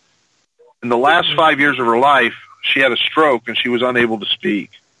 In the last 5 years of her life, she had a stroke and she was unable to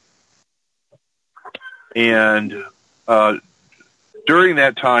speak. And during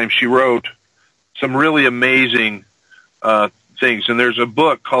that time, she wrote some really amazing things. And there's a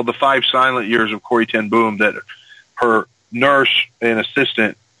book called The 5 Silent Years of Corrie ten Boom that her nurse and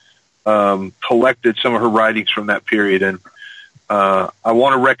assistant collected some of her writings from that period. And I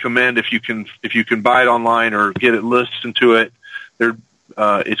want to recommend, if you can buy it online or get it, listen to it.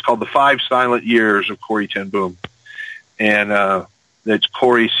 It's called The 5 Silent Years of Corrie ten Boom. And that's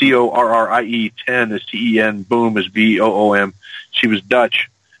Corrie, Corrie, 10 is Ten, Boom is Boom. She was Dutch,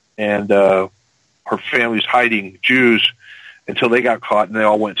 and her family's hiding Jews until they got caught, and they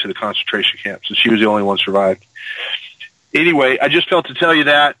all went to the concentration camps, and she was the only one survived. Anyway, I just felt to tell you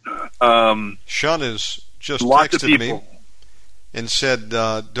that. Sean has just Lots of texted people. me and said,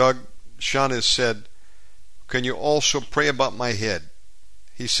 Doug, Sean has said, can you also pray about my head?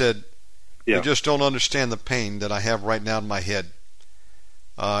 He said, Yeah. you just don't understand the pain that I have right now in my head.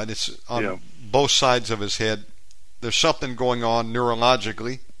 And it's on both sides of his head. There's something going on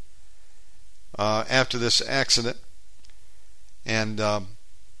neurologically after this accident. And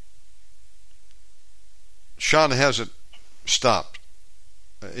Sean hasn't stopped.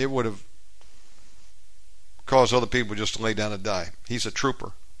 It would have caused other people just to lay down and die. He's a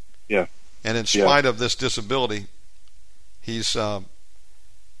trooper. Yeah. And in spite of this disability, he's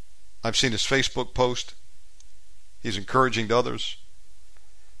I've seen his Facebook post. He's encouraging to others.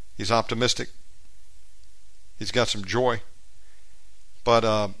 He's optimistic. He's got some joy.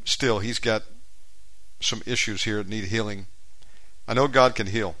 But still, he's got some issues here that need healing. I know God can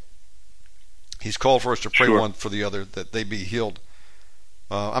heal. He's called for us to pray one for the other, that they be healed.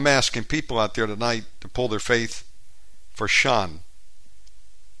 I'm asking people out there tonight to pull their faith for Sean.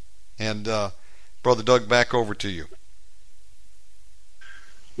 And Brother Doug, back over to you.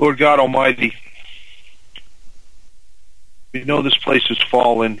 Lord God Almighty, we know this place is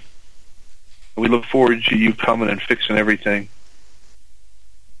fallen. We look forward to you coming and fixing everything.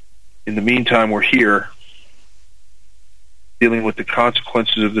 In the meantime, we're here dealing with the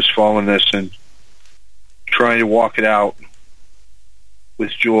consequences of this fallenness and trying to walk it out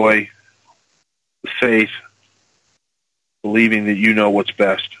with joy, with faith, believing that you know what's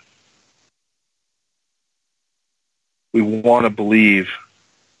best. We want to believe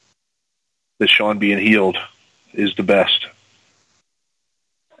that Sean being healed is the best.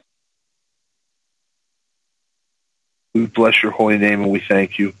 We bless your holy name and we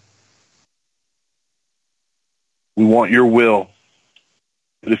thank you. We want your will.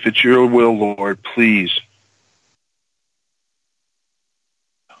 But if it's your will, Lord, please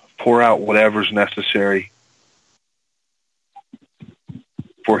pour out whatever's necessary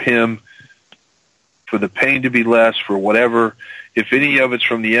for him, for the pain to be less, for whatever. If any of it's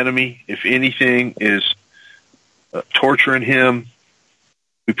from the enemy, if anything is torturing him,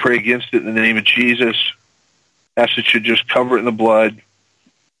 we pray against it in the name of Jesus. Ask that you just cover it in the blood.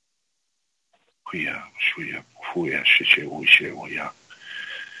 Please,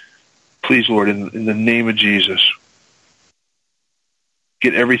 Lord, in the name of Jesus,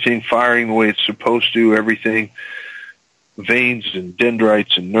 get everything firing the way it's supposed to, everything, veins and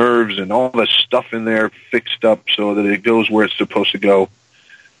dendrites and nerves and all that stuff in there fixed up so that it goes where it's supposed to go,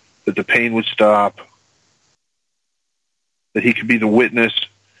 that the pain would stop, that he could be the witness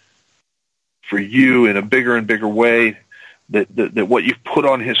for you in a bigger and bigger way, that what you've put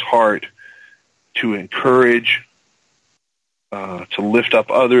on his heart to encourage, to lift up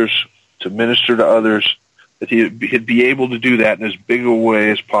others, to minister to others, that he'd be able to do that in as big a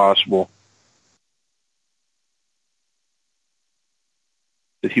way as possible.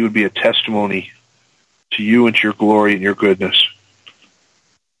 That he would be a testimony to you and to your glory and your goodness.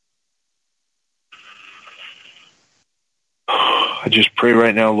 I just pray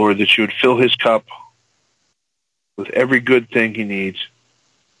right now, Lord, that you would fill his cup with every good thing he needs,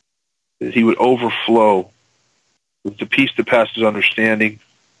 that he would overflow with the peace that passes understanding,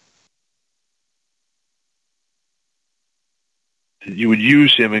 that you would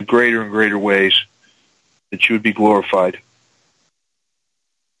use him in greater and greater ways, that you would be glorified.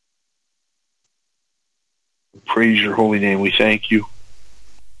 We praise your holy name. We thank you.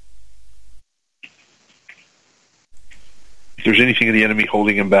 If there's anything of the enemy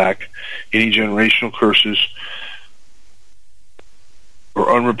holding him back, any generational curses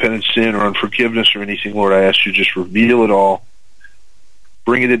or unrepentant sin or unforgiveness or anything, Lord, I ask you to just reveal it all.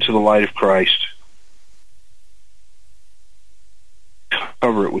 Bring it into the light of Christ.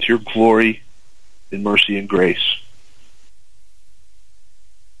 Cover it with your glory and mercy and grace.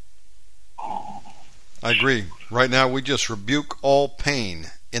 I agree. Right now, we just rebuke all pain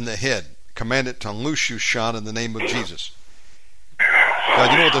in the head. Command it to unloose you, Sean, in the name of Jesus.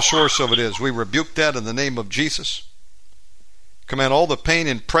 God, you know what the source of it is. We rebuke that in the name of Jesus. Command all the pain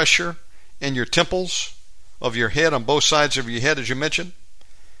and pressure in your temples of your head, on both sides of your head, as you mentioned,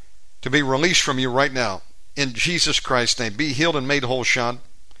 to be released from you right now. In Jesus Christ's name. Be healed and made whole, Sean,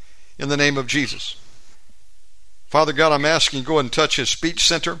 in the name of Jesus. Father God, I'm asking you to go ahead and touch his speech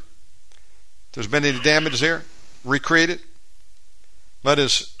center. If there's been any damage there, recreate it. Let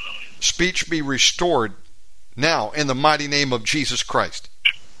his speech be restored now in the mighty name of Jesus Christ.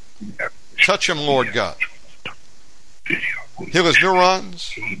 Touch him, Lord God. Heal his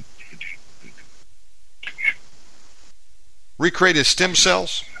neurons. Recreate his stem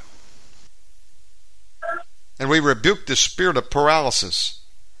cells. And we rebuke the spirit of paralysis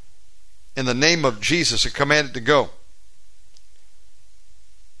in the name of Jesus and command it to go.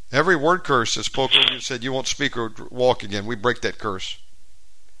 Every word curse that spoke over you and said you won't speak or walk again, we break that curse.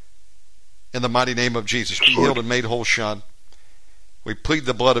 In the mighty name of Jesus. Be healed and made whole, Sean. We plead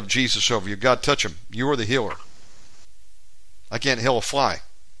the blood of Jesus over you. God, touch him. You are the healer. I can't heal a fly.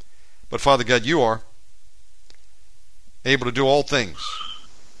 But Father God, you are able to do all things.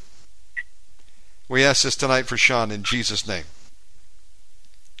 We ask this tonight for Sean in Jesus' name.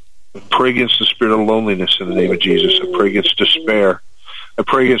 I pray against the spirit of loneliness in the name of Jesus. I pray against despair. I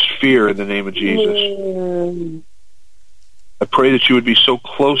pray against fear in the name of Jesus. I pray that you would be so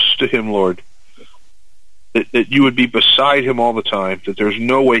close to him, Lord, that you would be beside him all the time, that there's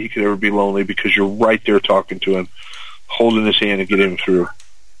no way he could ever be lonely because you're right there talking to him, holding his hand and getting him through.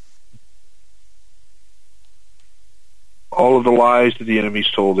 All of the lies that the enemy's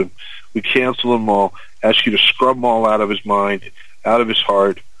told him, we cancel them all, ask you to scrub them all out of his mind, out of his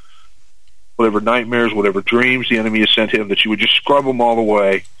heart, whatever nightmares, whatever dreams the enemy has sent him, that you would just scrub them all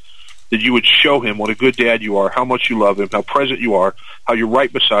away, that you would show him what a good dad you are, how much you love him, how present you are, how you're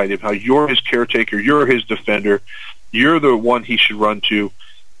right beside him, how you're his caretaker, you're his defender, you're the one he should run to,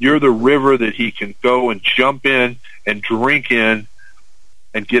 you're the river that he can go and jump in and drink in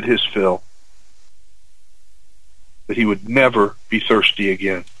and get his fill, that he would never be thirsty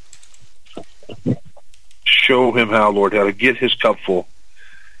again. Show him how, Lord, how to get his cup full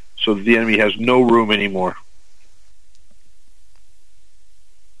so that the enemy has no room anymore.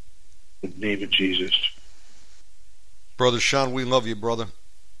 In the name of Jesus. Brother Sean, we love you, brother.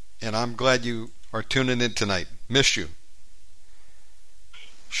 And I'm glad you are tuning in tonight. Missed you.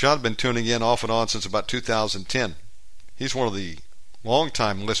 Sean's been tuning in off and on since about 2010. He's one of the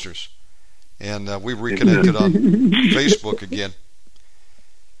long-time listeners. And we reconnected on Facebook again.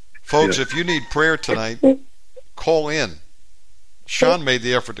 Folks, if you need prayer tonight, call in. Sean made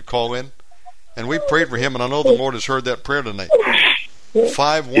the effort to call in, and we prayed for him, and I know the Lord has heard that prayer tonight.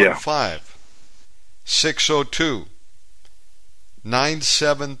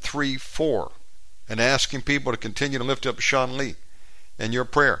 515-602-9734, and asking people to continue to lift up Sean Lee in your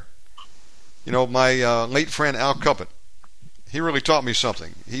prayer. You know, my late friend Al Cuppet, he really taught me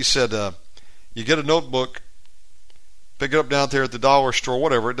something. He said, you get a notebook, pick it up down there at the dollar store,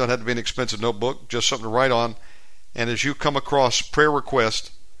 whatever. It doesn't have to be an expensive notebook, just something to write on. And as you come across prayer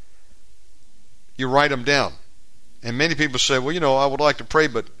requests, you write them down. And many people say, well, you know, I would like to pray,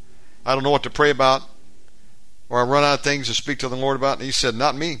 but I don't know what to pray about, or I run out of things to speak to the Lord about. And he said,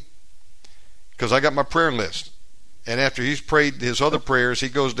 not me, because I got my prayer list. And after he's prayed his other prayers, he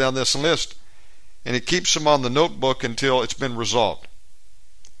goes down this list, and he keeps them on the notebook until it's been resolved,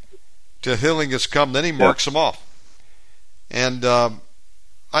 till healing has come. Then he marks them off. And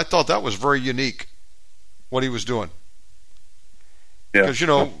I thought that was very unique, what he was doing. Because, you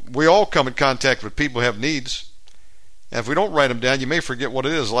know, we all come in contact with people who have needs. And if we don't write them down, you may forget what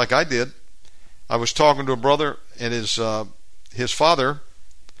it is, like I did. I was talking to a brother, and his father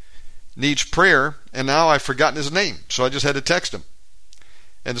needs prayer, and now I've forgotten his name. So I just had to text him.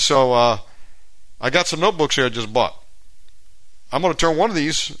 And so I got some notebooks here I just bought. I'm going to turn one of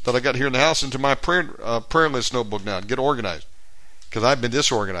these that I got here in the house into my prayer list notebook now and get organized, because I've been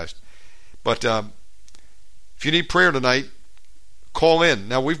disorganized. But if you need prayer tonight, call in.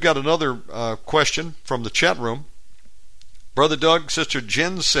 Now, we've got another question from the chat room. Brother Doug, Sister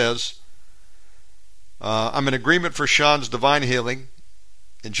Jen says, I'm in agreement for Sean's divine healing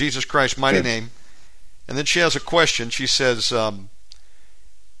in Jesus Christ's mighty name. And then she has a question. She says, can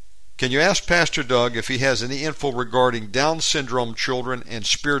you ask Pastor Doug if he has any info regarding Down syndrome children and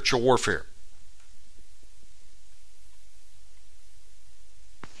spiritual warfare?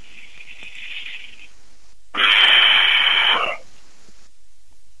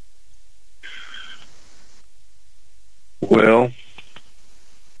 Well,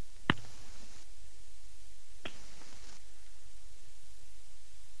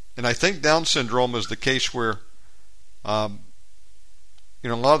 and I think Down syndrome is the case where, you know,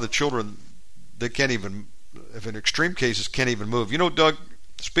 a lot of the children, they can't even, if in extreme cases, can't even move. You know, Doug,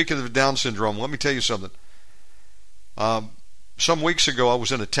 speaking of Down syndrome, let me tell you something. Some weeks ago, I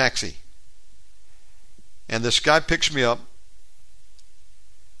was in a taxi, and this guy picks me up,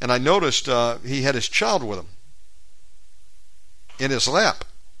 and I noticed he had his child with him in his lap.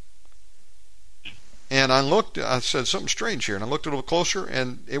 And I looked, I said, something strange here. And I looked a little closer,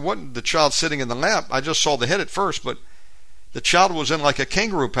 and it wasn't the child sitting in the lap. I just saw the head at first, but the child was in like a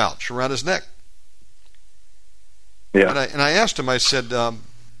kangaroo pouch around his neck. Yeah. And I asked him, I said, tell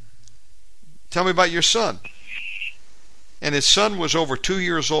me about your son. And his son was over 2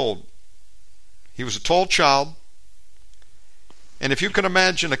 years old. He was a tall child. And if you can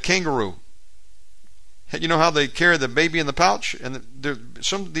imagine a kangaroo, you know how they carry the baby in the pouch? And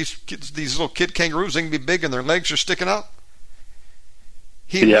some of these kids, these little kid kangaroos, they can be big and their legs are sticking out.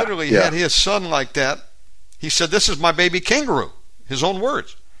 He literally had his son like that. He said, "This is my baby kangaroo." His own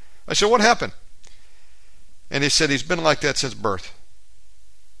words. I said, "What happened?" And he said, "He's been like that since birth."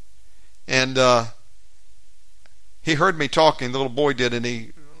 And he heard me talking, the little boy did, and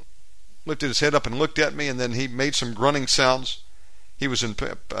he lifted his head up and looked at me, and then he made some grunting sounds. He was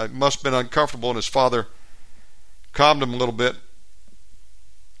must have been uncomfortable, and his father calmed him a little bit.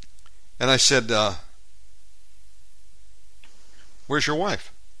 And I said, "Where's your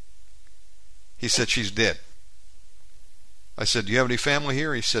wife?" He said, "She's dead." I said, "Do you have any family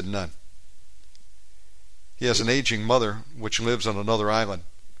here?" He said, "None." He has an aging mother which lives on another island.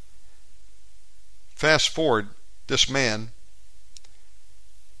 Fast forward, this man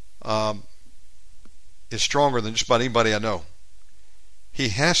is stronger than just about anybody I know. He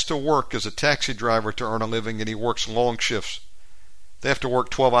has to work as a taxi driver to earn a living, and he works long shifts. They have to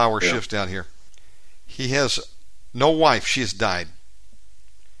work 12-hour shifts down here. He has no wife. She has died.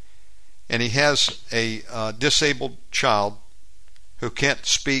 And he has a disabled child who can't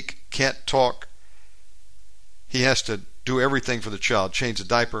speak, can't talk. He has to do everything for the child, change the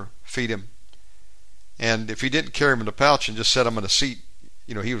diaper, feed him. And if he didn't carry him in the pouch and just set him in a seat,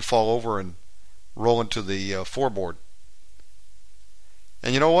 he would fall over and roll into the floorboard.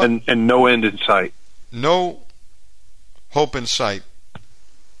 And you know what? And no end in sight. No hope in sight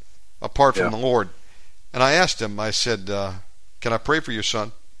apart from the Lord. And I asked him, I said, "Can I pray for your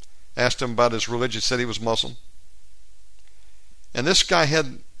son?" Asked him about his religion, said he was Muslim. And this guy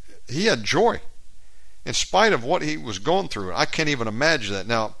had joy in spite of what he was going through. I can't even imagine that.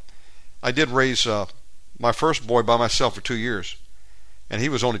 Now, I did raise my first boy by myself for 2 years, and he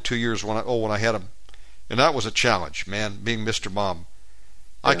was only 2 years old when I had him. And that was a challenge, man, being Mr. Mom.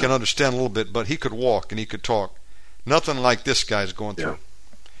 I can understand a little bit, but he could walk and he could talk. Nothing like this guy's going through.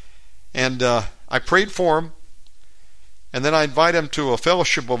 And I prayed for him, and then I invited him to a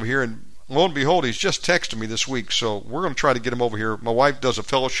fellowship over here, and lo and behold, he's just texted me this week, so we're going to try to get him over here. My wife does a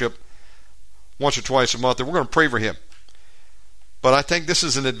fellowship once or twice a month, and we're going to pray for him. But I think this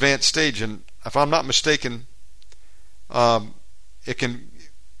is an advanced stage, and if I'm not mistaken, it can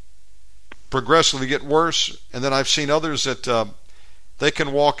progressively get worse. And then I've seen others that they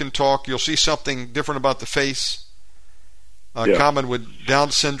can walk and talk. You'll see something different about the face, common with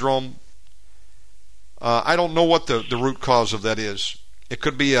Down syndrome. I don't know what the root cause of that is. It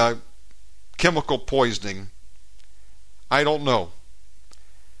could be a chemical poisoning. I don't know.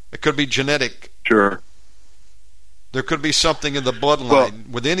 It could be genetic. Sure. There could be something in the bloodline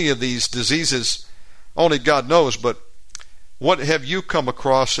with any of these diseases. Only God knows. But what have you come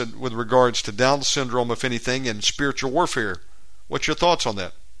across with regards to Down syndrome, if anything, and spiritual warfare? What's your thoughts on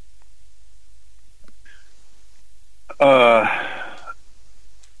that?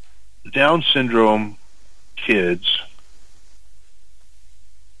 Down syndrome kids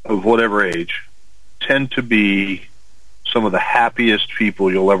of whatever age tend to be some of the happiest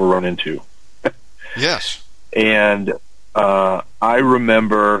people you'll ever run into. Yes. And I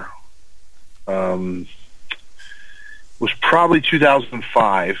remember it was probably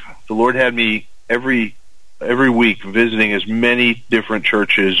 2005. The Lord had me every week visiting as many different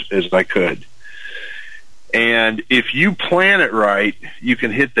churches as I could. And if you plan it right, you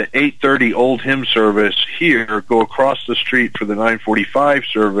can hit the 8:30 old hymn service here, go across the street for the 9:45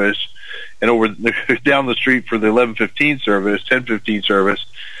 service, and over down the street for the 11:15 service, 10:15 service,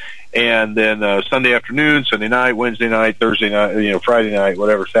 and then Sunday afternoon, Sunday night, Wednesday night, Thursday night, Friday night,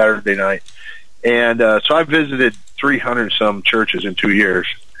 whatever, Saturday night. And so I visited 300 some churches in 2 years.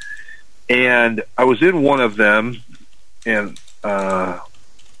 And I was in one of them, and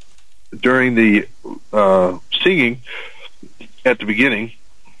during the singing at the beginning,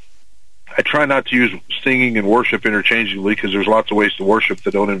 I try not to use singing and worship interchangeably because there's lots of ways to worship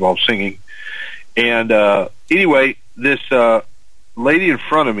that don't involve singing. And anyway, this lady in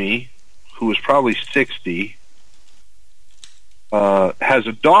front of me, who was probably 60, has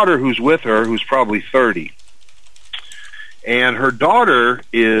a daughter who's with her who's probably 30. And her daughter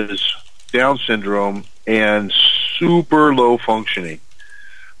is Down syndrome and super low functioning.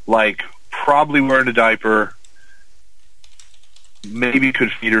 Like, probably wearing a diaper, maybe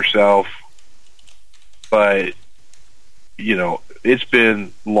could feed herself, but, it's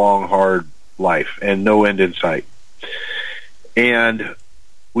been long, hard life and no end in sight. And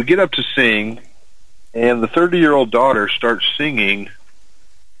we get up to sing, and the 30-year-old daughter starts singing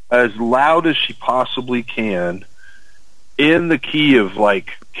as loud as she possibly can in the key of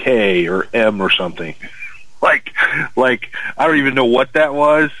like K or M or something. like I don't even know what that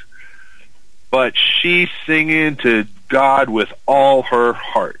was, but she's singing to God with all her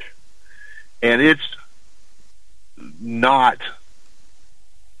heart. And it's not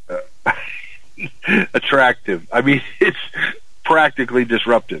attractive. I mean, it's practically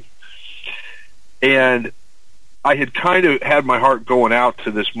disruptive. And I had kind of had my heart going out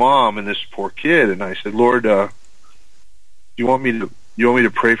to this mom and this poor kid, and I said, Lord, you want me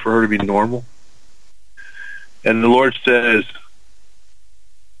to pray for her to be normal? And the Lord says,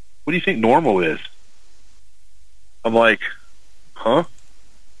 what do you think normal is? I'm like, huh?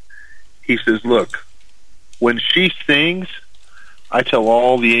 He says, look, when she sings, I tell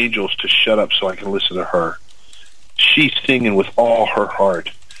all the angels to shut up so I can listen to her. She's singing with all her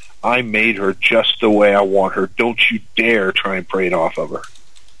heart. I made her just the way I want her. Don't you dare try and pray it off of her.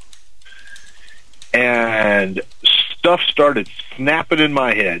 And stuff started snapping in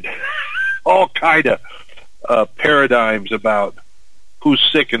my head. All kind of paradigms about who's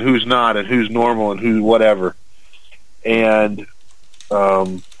sick and who's not, and who's normal and who's whatever. And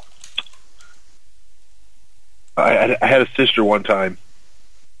I had a sister one time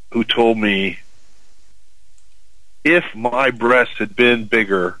who told me, if my breasts had been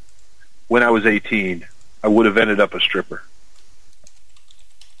bigger when I was 18, I would have ended up a stripper.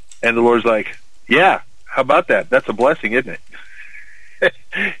 And the Lord's like, yeah, how about that? That's a blessing, isn't it?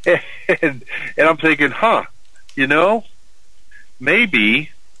 and I'm thinking, you know, maybe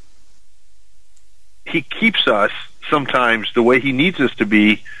he keeps us sometimes the way he needs us to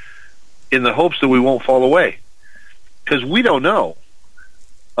be in the hopes that we won't fall away. Because we don't know.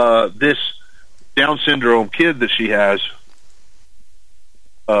 This Down syndrome kid that she has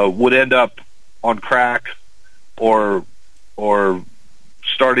would end up on crack or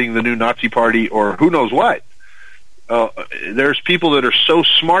starting the new Nazi party or who knows what. There's people that are so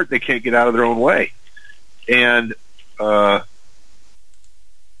smart they can't get out of their own way. And I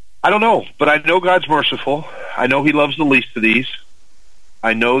don't know, but I know God's merciful. I know he loves the least of these.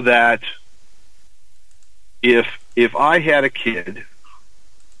 I know that if I had a kid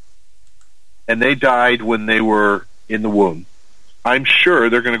and they died when they were in the womb, I'm sure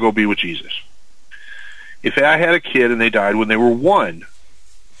they're going to go be with Jesus. If I had a kid and they died when they were 1,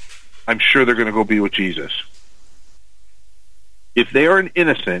 I'm sure they're going to go be with Jesus. If they are an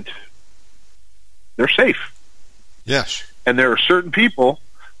innocent, they're safe. Yes. And there are certain people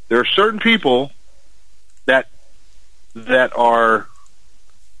that are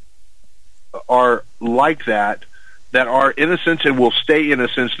like that are innocent and will stay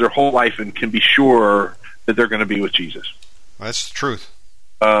innocent their whole life and can be sure that they're going to be with Jesus. That's the truth.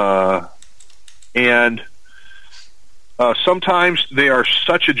 And sometimes they are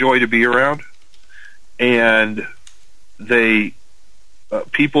such a joy to be around, and they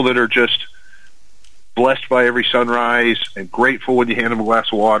people that are just blessed by every sunrise and grateful when you hand them a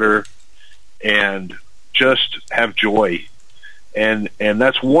glass of water and just have joy. And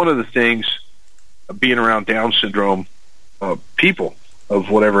that's one of the things, being around Down syndrome people of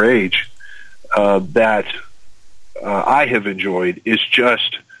whatever age, that I have enjoyed is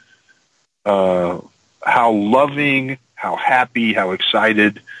just how loving, how happy, how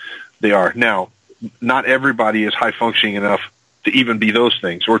excited they are. Now, not everybody is high functioning enough to even be those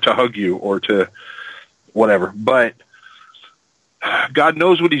things or to hug you or to whatever. But God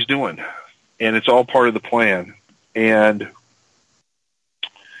knows what he's doing, and it's all part of the plan. And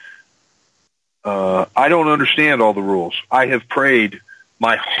I don't understand all the rules. I have prayed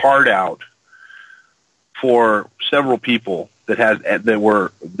my heart out for several people that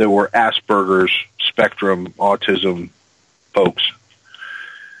were Asperger's spectrum autism folks.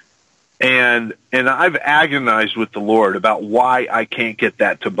 And I've agonized with the Lord about why I can't get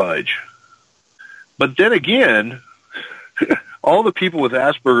that to budge. But then again, all the people with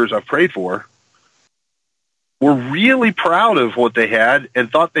Asperger's I've prayed for were really proud of what they had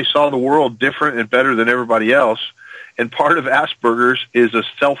and thought they saw the world different and better than everybody else. And part of Asperger's is a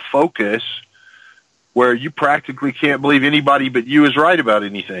self-focus where you practically can't believe anybody but you is right about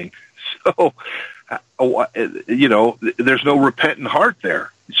anything. So, you know, there's no repentant heart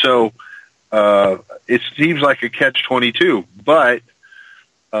there. So it seems like a catch-22. But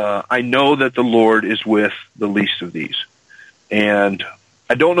I know that the Lord is with the least of these. And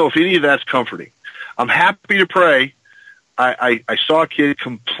I don't know if any of that's comforting. I'm happy to pray. I saw a kid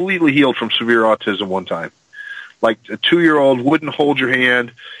completely healed from severe autism one time. Like a 2-year-old wouldn't hold your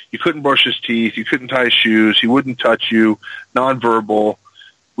hand. You couldn't brush his teeth. You couldn't tie his shoes. He wouldn't touch you. Nonverbal.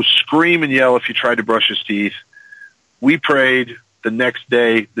 Would scream and yell if you tried to brush his teeth. We prayed. the next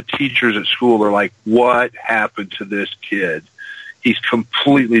day, the teachers at school are like, what happened to this kid? He's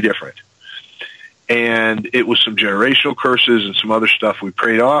completely different. And it was some generational curses and some other stuff we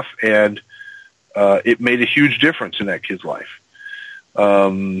prayed off, and it made a huge difference in that kid's life.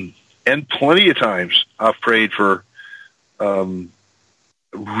 And plenty of times I've prayed for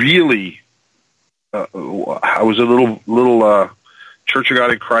really, I was a little Church of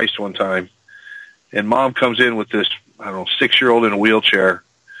God in Christ one time, and Mom comes in with this, 6-year-old in a wheelchair,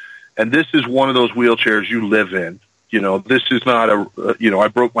 and this is one of those wheelchairs you live in. This is not I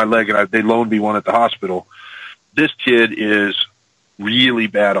broke my leg and they loaned me one at the hospital. This kid is really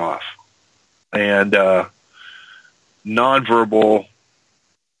bad off, and nonverbal,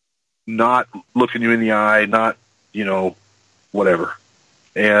 not looking you in the eye, not, whatever.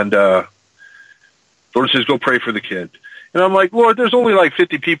 And Lord says, go pray for the kid. And I'm like, Lord, there's only like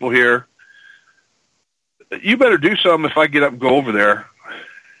 50 people here. You better do something if I get up and go over there.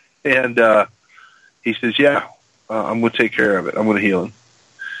 And he says, yeah, I'm going to take care of it. I'm going to heal him.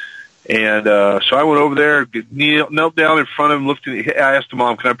 And so I went over there, knelt down in front of him, looked at. I asked the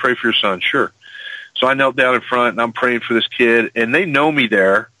mom, can I pray for your son? Sure. So I knelt down in front, and I'm praying for this kid. And they know me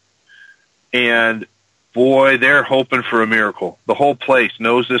there. And, boy, they're hoping for a miracle. The whole place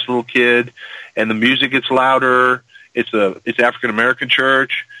knows this little kid, and the music gets louder. It's African-American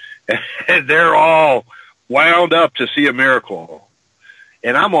church, and they're all wound up to see a miracle.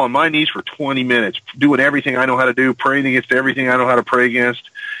 And I'm on my knees for 20 minutes, doing everything I know how to do, praying against everything I know how to pray against.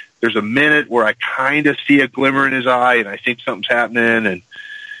 There's a minute where I kind of see a glimmer in his eye, and I think something's happening.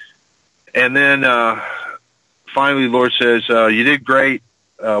 And then finally, the Lord says, you did great.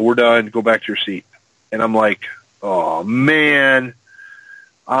 We're done. Go back to your seat. And I'm like, oh, man,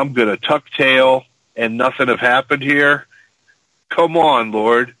 I'm going to tuck tail and nothing have happened here. Come on,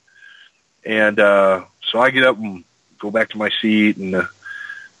 Lord. And so I get up and go back to my seat, and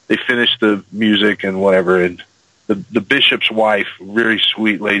they finish the music and whatever. And the bishop's wife, very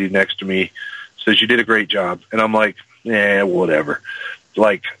sweet lady next to me, says, you did a great job. And I'm like, whatever.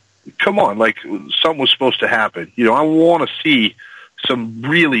 Like, come on, like something was supposed to happen. I want to see some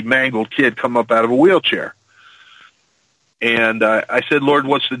really mangled kid come up out of a wheelchair. And I said, Lord,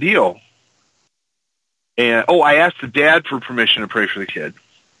 what's the deal? And, I asked the dad for permission to pray for the kid.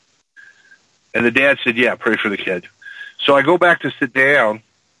 And the dad said, yeah, pray for the kid. So I go back to sit down.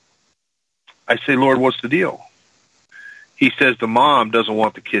 I say, Lord, what's the deal? He says the mom doesn't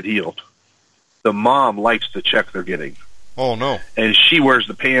want the kid healed. The mom likes the check they're getting. Oh, no. And she wears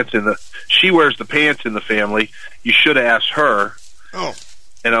the pants in the family. You should have asked her. Oh.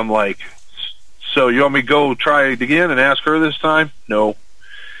 And I'm like, so you want me to go try it again and ask her this time? No.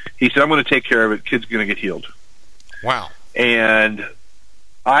 He said, I'm going to take care of it. Kid's going to get healed. Wow. And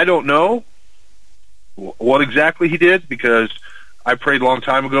I don't know what exactly he did, because I prayed a long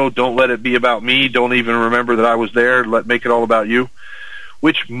time ago, don't let it be about me. Don't even remember that I was there. Make it all about you,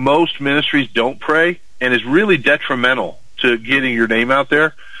 which most ministries don't pray, and is really detrimental to getting your name out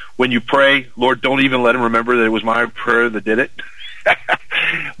there. When you pray, Lord, don't even let him remember that it was my prayer that did it.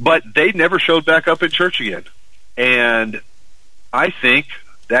 But they never showed back up in church again. And I think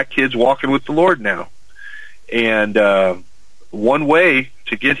that kid's walking with the Lord now. And one way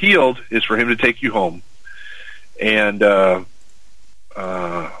to get healed is for him to take you home. And,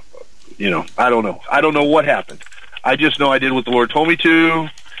 I don't know. I don't know what happened. I just know I did what the Lord told me to.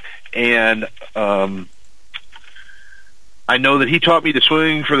 And I know that he taught me to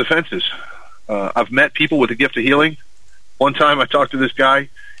swing for the fences. I've met people with the gift of healing. One time I talked to this guy.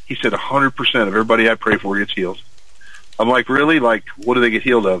 He said 100% of everybody I pray for gets healed. I'm like, really? Like, what do they get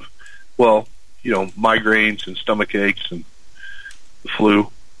healed of? Well, migraines and stomach aches and the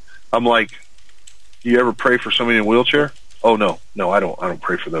flu. I'm like, do you ever pray for somebody in a wheelchair? Oh, no, I don't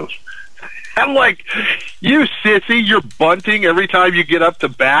pray for those. I'm like, you sissy, you're bunting every time you get up to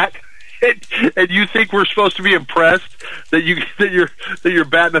bat, and you think we're supposed to be impressed that you're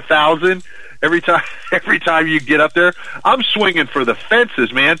batting 1,000 every time you get up there? I'm swinging for the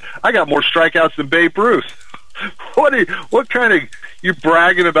fences, man. I got more strikeouts than Babe Ruth. What kind of, you're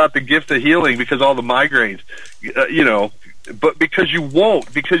bragging about the gift of healing because all the migraines, but because you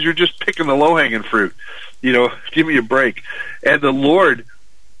won't, because you're just picking the low-hanging fruit. Give me a break. And the Lord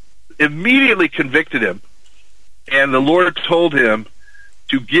immediately convicted him, and the Lord told him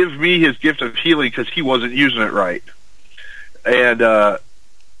to give me his gift of healing because he wasn't using it right, and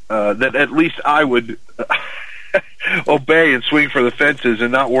that at least I would obey and swing for the fences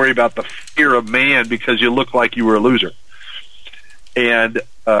and not worry about the fear of man because you look like you were a loser. And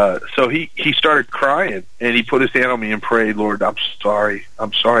so he started crying, and he put his hand on me and prayed, Lord, I'm sorry,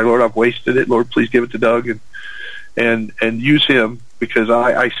 Lord, I've wasted it. Lord, please give it to Doug. and use him, because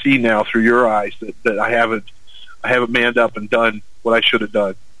I see now through your eyes that I haven't manned up and done what I should have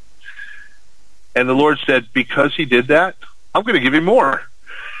done. And the Lord said, because he did that, I'm going to give him more.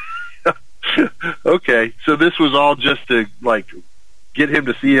 Okay, so this was all just to get him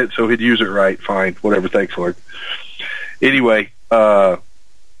to see it so he'd use it right. Fine, whatever. Thanks, Lord. Anyway,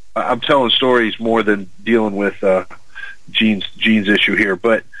 I'm telling stories more than dealing with Gene's issue here,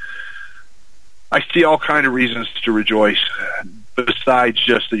 but I see all kind of reasons to rejoice besides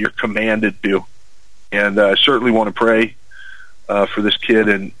just that you're commanded to. And I certainly want to pray for this kid,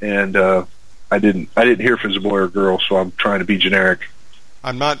 and I didn't hear if it's a boy or girl, so I'm trying to be generic.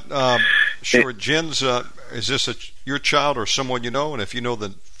 I'm not sure. Jen's, is this your child or someone you know? And if you know the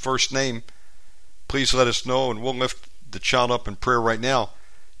first name, please let us know, and we'll lift the child up in prayer right now.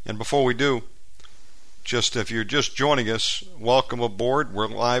 And before we do, just if you're just joining us, welcome aboard. We're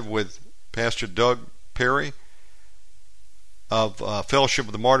live with Pastor Doug Perry of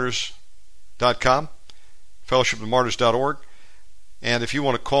fellowshipofthemartyrs.com, fellowshipofthemartyrs.org. And if you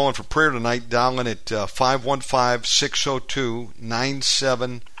want to call in for prayer tonight, dial in at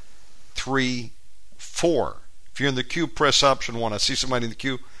 515-602-9734. If you're in the queue, press option 1. I see somebody in the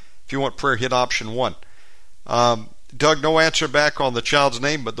queue. If you want prayer, hit option 1. Doug, no answer back on the child's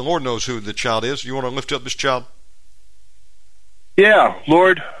name, but the Lord knows who the child is. You want to lift up this child? Yeah,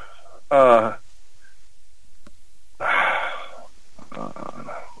 Lord.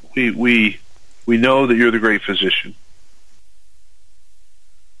 We know that you're the great physician.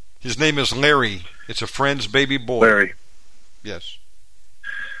 His name is Larry. It's a friend's baby boy. Larry. Yes.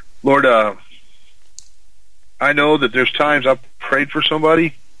 Lord, I know that there's times I've prayed for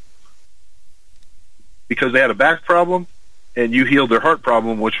somebody because they had a back problem, and you healed their heart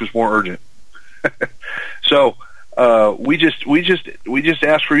problem, which was more urgent. So we just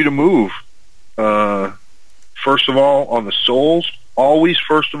ask for you to move. First of all, on the souls. Always,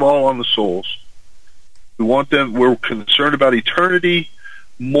 first of all, on the souls. We want them. We're concerned about eternity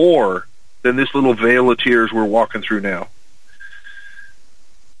more than this little veil of tears we're walking through now.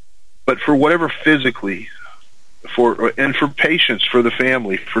 But for whatever physically, for patience for the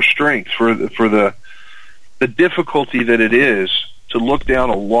family, for strength, for the difficulty that it is to look down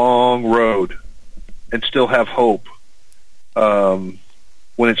a long road and still have hope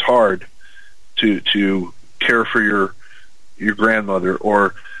when it's hard to care for your grandmother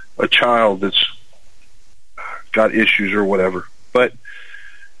or a child that's got issues or whatever. But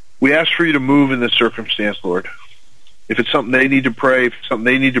we ask for you to move in this circumstance, Lord. If it's something they need to pray, if it's something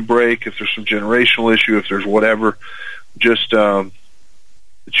they need to break, if there's some generational issue, if there's whatever, just that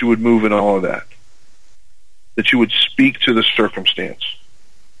you would move in all of that. That you would speak to the circumstance.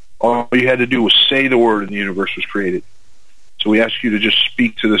 All you had to do was say the word and the universe was created. So we ask you to just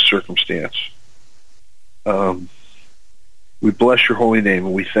speak to this circumstance. We bless your holy name,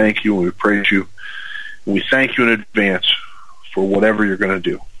 and we thank you, and we praise you, and we thank you in advance for whatever you're going to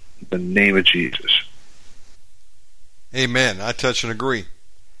do. In the name of Jesus. Amen. I touch and agree.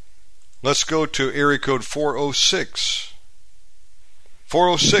 Let's go to area code 406.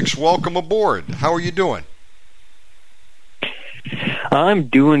 406, welcome aboard. How are you doing? I'm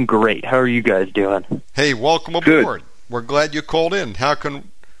doing great. How are you guys doing? Hey, welcome aboard. Good. We're glad you called in. How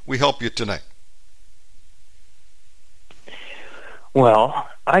can we help you tonight? Well,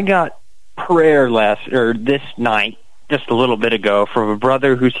 I got prayer this night, just a little bit ago, from a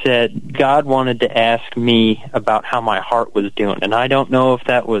brother who said God wanted to ask me about how my heart was doing. And I don't know if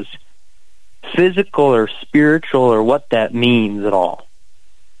that was physical or spiritual or what that means at all.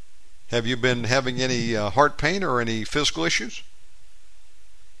 Have you been having any heart pain or any physical issues?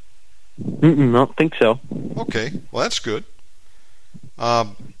 I don't think so. Okay, well, that's good.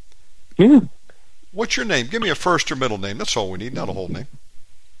 Yeah. What's your name? Give me a first or middle name. That's all we need, not a whole name.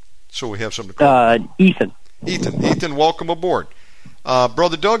 So we have something to call. Ethan. Ethan, welcome aboard.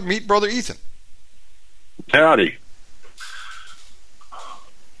 Brother Doug, meet Brother Ethan. Howdy.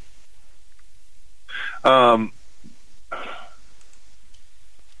 And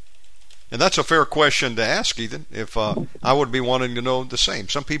that's a fair question to ask, Ethan. If I would be wanting to know the same.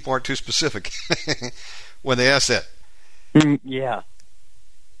 Some people aren't too specific when they ask that. Yeah.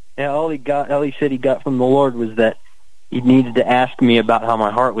 Yeah, all he said he got from the Lord was that he needed to ask me about how my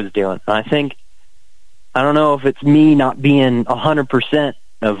heart was doing. And I don't know if it's me not being 100%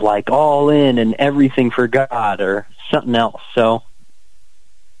 of all in and everything for God or something else. So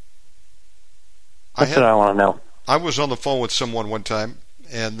that's what I want to know. I was on the phone with someone one time,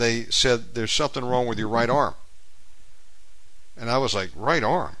 and they said there's something wrong with your right arm. And I was like, right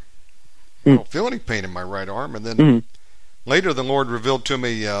arm? I don't feel any pain in my right arm. And then later the Lord revealed to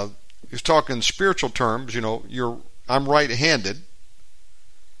me he's talking in spiritual terms. I'm right-handed.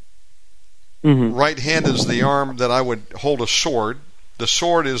 Mm-hmm. Right hand is the arm that I would hold a sword. The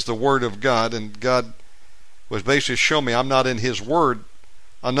sword is the Word of God, and God was basically showing me I'm not in His Word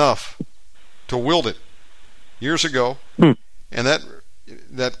enough to wield it years ago, and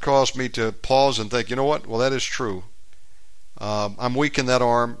that caused me to pause and think, you know what? Well, that is true. I'm weak in that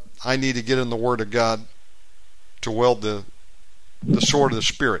arm. I need to get in the Word of God to wield the sword of the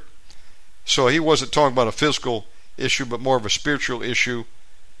Spirit. So he wasn't talking about a physical issue, but more of a spiritual issue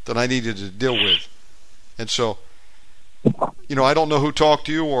that I needed to deal with. And so, I don't know who talked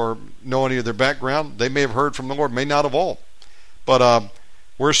to you or know any of their background. They may have heard from the Lord, may not have all. But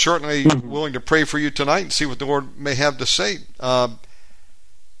we're certainly willing to pray for you tonight and see what the Lord may have to say. Let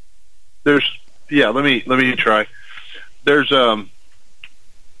me try. There's 2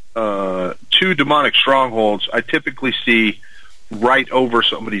 demonic strongholds I typically see right over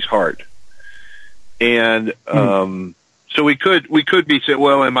somebody's heart. And so we could be saying,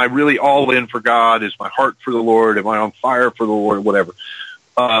 well, am I really all in for God? Is my heart for the Lord? Am I on fire for the Lord? Whatever.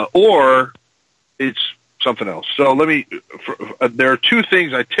 Or it's something else. So there are 2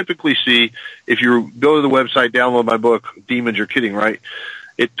 things I typically see. If you go to the website, download my book, Demons, You're Kidding, right?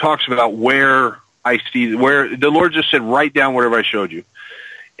 It talks about where the Lord just said, write down whatever I showed you.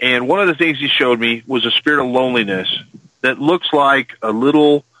 And one of the things He showed me was a spirit of loneliness that looks like a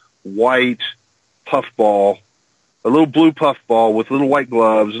little white puffball, a little blue puffball with little white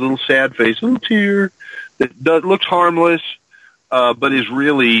gloves, a little sad face, a little tear that looks harmless, but is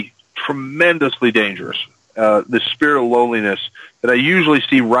really tremendously dangerous. The spirit of loneliness that I usually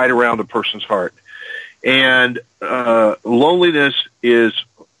see right around a person's heart. And loneliness is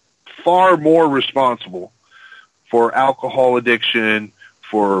far more responsible for alcohol addiction,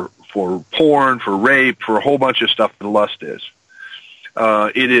 for porn, for rape, for a whole bunch of stuff than lust is.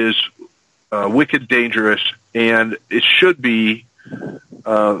 It is wicked dangerous, and it should be.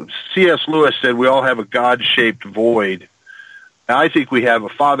 C.S. Lewis said we all have a God-shaped void. I think we have a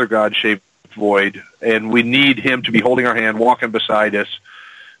Father God-shaped void, and we need Him to be holding our hand, walking beside us,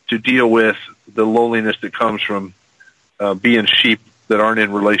 to deal with the loneliness that comes from being sheep that aren't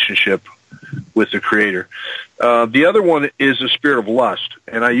in relationship with the Creator. The other one is the spirit of lust,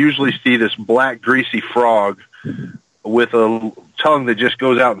 and I usually see this black, greasy frog with a tongue that just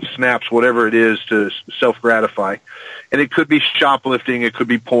goes out and snaps whatever it is to self-gratify. And it could be shoplifting, it could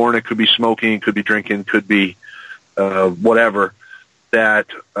be porn, it could be smoking, it could be drinking, it could be whatever that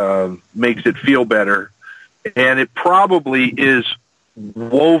makes it feel better. And it probably is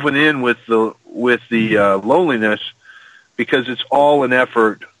woven in with the loneliness, because it's all an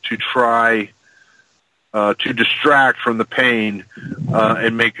effort to try to distract from the pain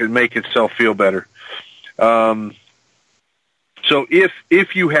and make itself feel better. So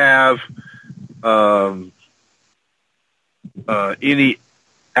if you have any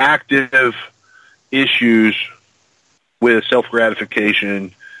active issues with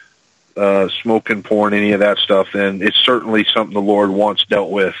self-gratification, smoking, porn, any of that stuff, then it's certainly something the Lord wants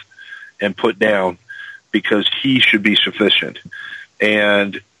dealt with and put down, because He should be sufficient.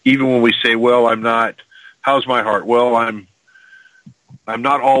 And even when we say, well, I'm not, how's my heart? Well, I'm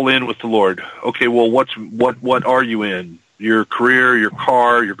not all in with the Lord. Okay, well, what are you in? Your career, your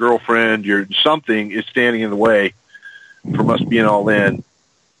car, your girlfriend, something is standing in the way from us being all in.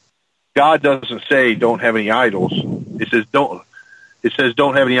 God doesn't say don't have any idols. It says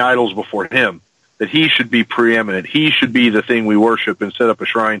don't have any idols before Him. That He should be preeminent. He should be the thing we worship and set up a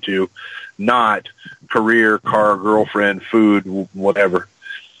shrine to, not career, car, girlfriend, food, whatever.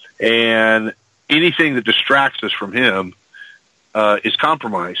 And anything that distracts us from Him is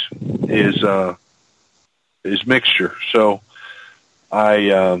compromise, is mixture. So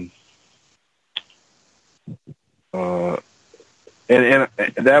and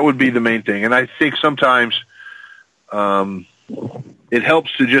that would be the main thing. And I think sometimes it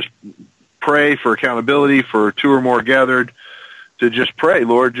helps to just pray for accountability, for 2 or more gathered, to just pray,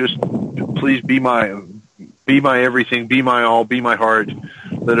 Lord, just please be my everything, be my all, be my heart.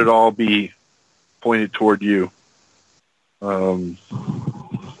 Let it all be pointed toward You.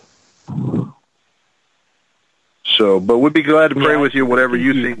 But we'd be glad to pray with you, whatever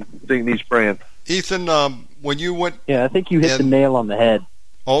you think needs praying. Ethan, when you went... Yeah, I think you hit the nail on the head.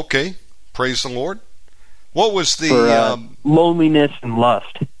 Okay. Praise the Lord. What was the... For, loneliness and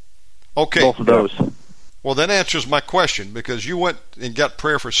lust. Okay. Both of those. Well, that answers my question, because you went and got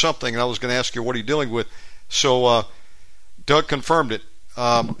prayer for something, and I was going to ask you, what are you dealing with? So Doug confirmed it.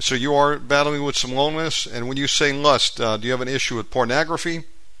 So you are battling with some loneliness, and when you say lust, do you have an issue with pornography?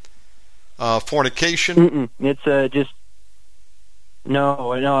 Fornication? It's just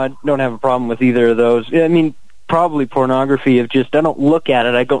No, I don't have a problem with either of those. I mean, probably pornography. If just I don't look at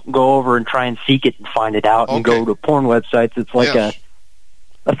it, I go over and try and seek it and find it out, and go to porn websites. It's like a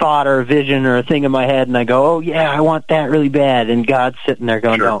thought or a vision or a thing in my head, and I go, oh yeah, I want that really bad, and God's sitting there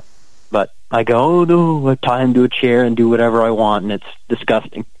going, no. But I go, oh no, I tie him to a chair and do whatever I want, and it's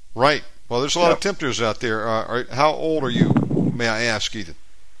disgusting. Right. Well, there's a lot of tempters out there. How old are you, may I ask, Ethan?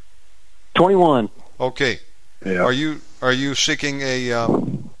 21. Okay. Yeah. Are you seeking a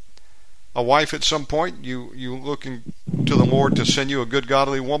wife at some point? You looking to the Lord to send you a good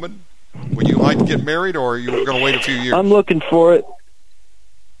godly woman? Would you like to get married, or are you going to wait a few years? I'm looking for it.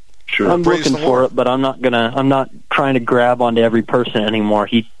 Sure. I'm looking for it, but I'm not trying to grab onto every person anymore.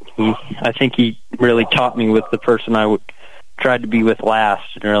 I think he really taught me with the person I tried to be with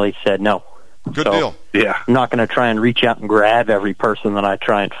last, and really said no. Good deal. Yeah. I'm not going to try and reach out and grab every person that I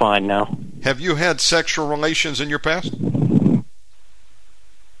try and find now. Have you had sexual relations in your past?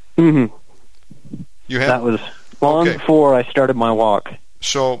 Mm-hmm. You have? That was long before I started my walk.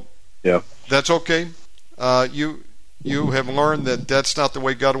 So, that's okay. You have learned that that's not the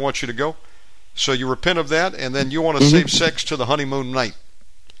way God wants you to go. So you repent of that, and then you want to save sex to the honeymoon night.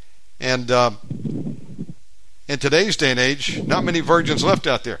 And in today's day and age, not many virgins left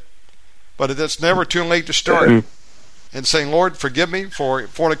out there. But it's never too late to start and saying, Lord, forgive me for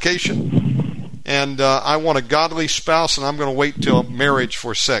fornication, and I want a godly spouse, and I'm going to wait till marriage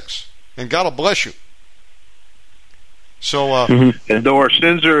for sex. And God will bless you. So, and though our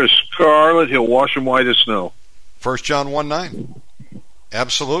sins are as scarlet, He'll wash them white as snow. 1 John 1:9.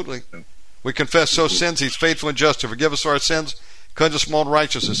 Absolutely. We confess those sins. He's faithful and just to forgive us our sins, cleanse us from all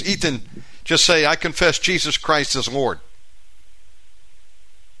unrighteousness. Ethan, just say, I confess Jesus Christ as Lord.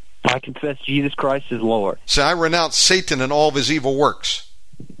 I confess Jesus Christ as Lord. Say, I renounce Satan and all of his evil works.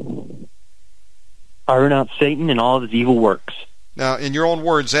 I renounce Satan and all of his evil works. Now, in your own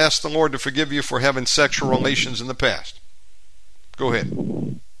words, ask the Lord to forgive you for having sexual relations in the past. Go ahead.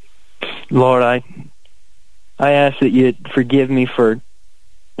 Lord, I ask that you forgive me for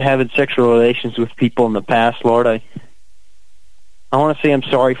having sexual relations with people in the past. Lord, I want to say I'm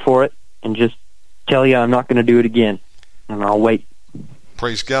sorry for it and just tell you I'm not going to do it again. And I'll wait.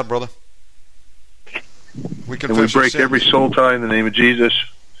 Praise God, brother. We and we break every soul tie in the name of Jesus.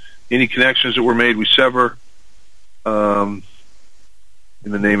 Any connections that were made, we sever in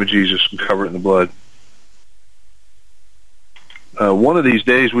the name of Jesus and cover it in the blood. One of these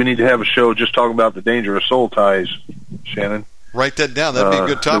days, we need to have a show just talking about the danger of soul ties, Shannon. Write that down. That'd be a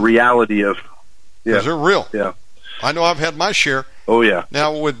good topic. The reality of... Yeah. They're real. Yeah. I know I've had my share. Oh, yeah.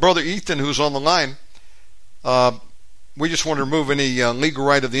 Now, with Brother Ethan, who's on the line, we just want to remove any legal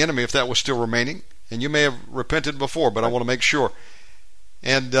right of the enemy if that was still remaining. And you may have repented before, but I want to make sure.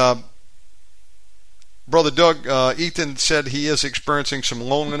 And Brother Doug, Ethan said he is experiencing some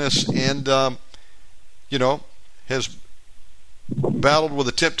loneliness and, has battled with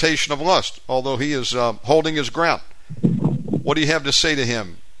the temptation of lust, although he is holding his ground. What do you have to say to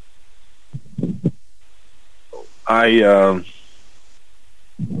him? I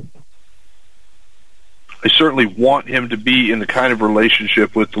certainly want him to be in the kind of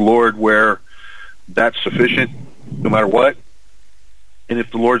relationship with the Lord where that's sufficient, no matter what. And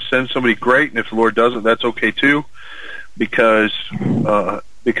if the Lord sends somebody, great. And if the Lord doesn't, that's okay too, because the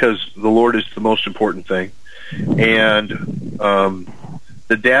Lord is the most important thing. And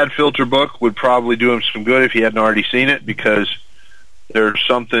the Dad Filter book would probably do him some good if he hadn't already seen it, because there's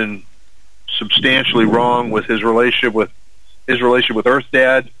something substantially wrong with his relationship with Earth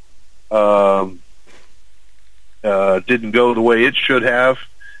Dad. Didn't go the way it should have,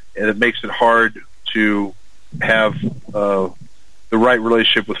 and it makes it hard to have the right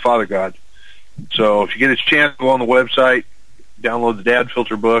relationship with Father God. So if you get a chance, go on the website, download the Dad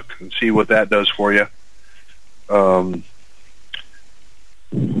Filter book, and see what that does for you.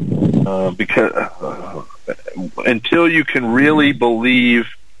 Because until you can really believe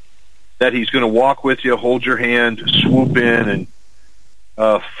that He's going to walk with you, hold your hand, swoop in, and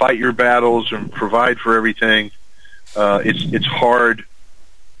fight your battles and provide for everything, it's hard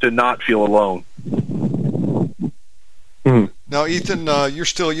to not feel alone. Now, Ethan, you're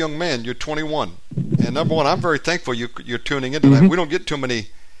still a young man. You're 21. And number one, I'm very thankful you're tuning in tonight. We don't get too many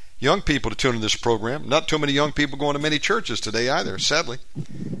young people to tune in this program. Not too many young people going to many churches today either, sadly.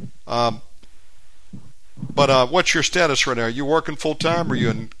 But what's your status right now? Are you working full-time? Are you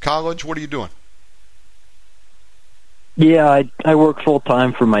in college? What are you doing? Yeah, I work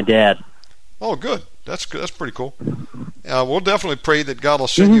full-time for my dad. Oh, good. That's good. That's pretty cool. We'll definitely pray that God will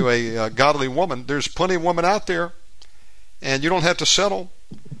send you a godly woman. There's plenty of women out there, and you don't have to settle.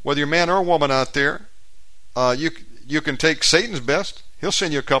 Whether you're a man or a woman out there, you you can take Satan's best. He'll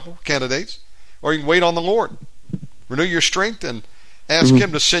send you a couple candidates. Or you can wait on the Lord. Renew your strength and ask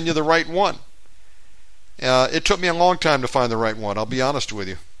Him to send you the right one. It took me a long time to find the right one, I'll be honest with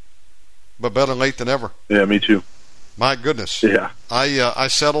you. But better late than ever. Yeah, me too. My goodness. Yeah. I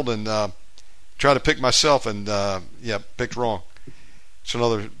settled and tried to pick myself and, picked wrong. It's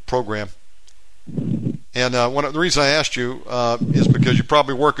another program. And one of the reasons I asked you is because you're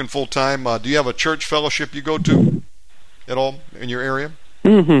probably working full-time. Do you have a church fellowship you go to at all in your area?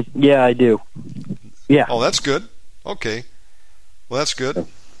 Mm-hmm. Yeah, I do. Yeah. Oh, that's good. Okay. Well, that's good.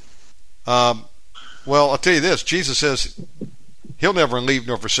 Well, I'll tell you this. Jesus says He'll never leave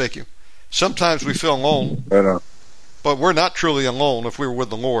nor forsake you. Sometimes we feel alone, but we're not truly alone if we were with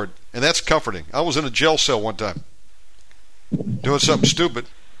the Lord, and that's comforting. I was in a jail cell one time doing something stupid,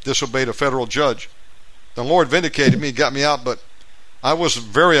 disobeyed a federal judge. The Lord vindicated me, got me out, but I was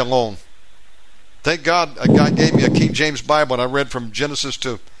very alone. Thank God a guy gave me a King James Bible, and I read from Genesis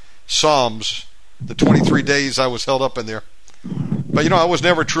to Psalms, the 23 days I was held up in there. But, I was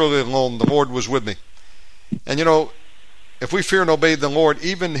never truly alone. The Lord was with me. And, if we fear and obey the Lord,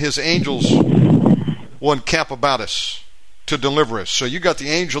 even His angels will encamp about us to deliver us. So you got the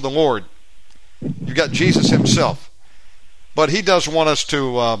angel of the Lord. You got Jesus Himself. But He does want us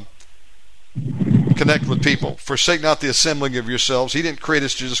to connect with people. Forsake not the assembling of yourselves. He didn't create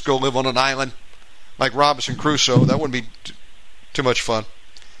us to just go live on an island like Robinson Crusoe. That wouldn't be too much fun.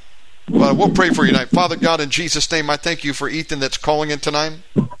 But we'll pray for you tonight. Father God, in Jesus' name, I thank You for Ethan that's calling in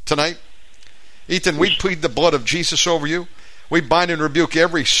tonight. Ethan, we plead the blood of Jesus over you. We bind and rebuke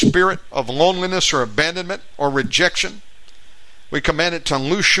every spirit of loneliness or abandonment or rejection. We command it to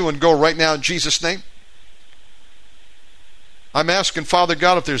unloose you and go right now in Jesus' name. I'm asking, Father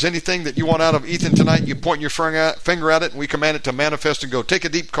God, if there's anything that You want out of Ethan tonight, You point your finger at it, and we command it to manifest and go. Take a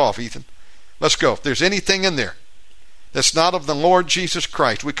deep cough, Ethan. Let's go. If there's anything in there that's not of the Lord Jesus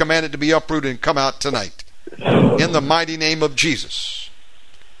Christ, we command it to be uprooted and come out tonight. In the mighty name of Jesus.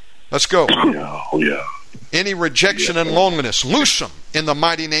 Let's go. Oh, yeah. Any rejection and loneliness, loose them in the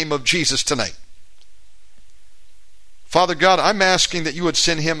mighty name of Jesus tonight. Father God, I'm asking that You would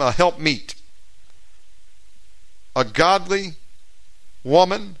send him a helpmeet, a godly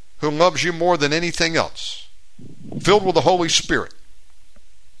woman who loves You more than anything else, filled with the Holy Spirit.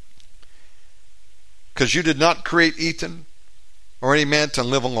 Because You did not create Ethan or any man to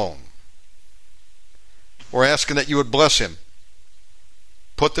live alone. We're asking that You would bless him.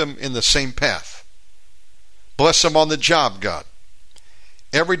 Put them in the same path. Bless them on the job, God.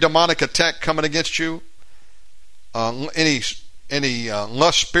 Every demonic attack coming against you, any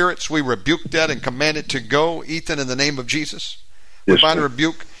lust spirits, we rebuke that and command it to go, Ethan, in the name of Jesus. We bind and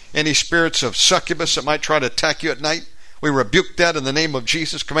rebuke any spirits of succubus that might try to attack you at night. We rebuke that in the name of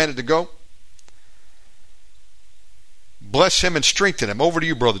Jesus, command it to go. Bless him and strengthen him. Over to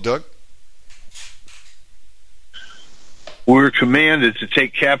you, Brother Doug. We're commanded to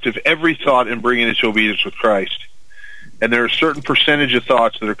take captive every thought and bring it into obedience with Christ. And there are a certain percentage of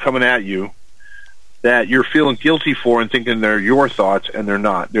thoughts that are coming at you that you're feeling guilty for and thinking they're your thoughts, and they're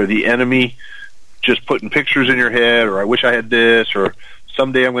not. They're the enemy just putting pictures in your head, or I wish I had this, or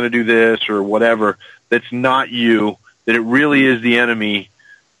someday I'm going to do this, or whatever. That's not you, that it really is the enemy.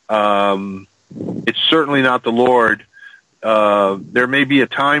 It's certainly not the Lord. There may be a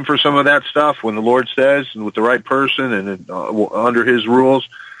time for some of that stuff when the Lord says, and with the right person and under his rules,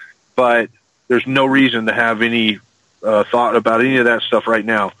 but there's no reason to have any thought about any of that stuff right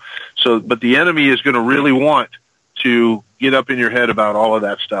now. So, but the enemy is going to really want to get up in your head about all of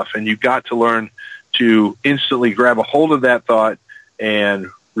that stuff, and you've got to learn to instantly grab a hold of that thought and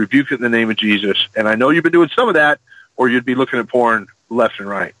rebuke it in the name of Jesus. And I know you've been doing some of that, or you'd be looking at porn left and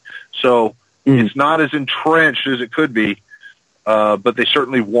right. So it's not as entrenched as it could be. But they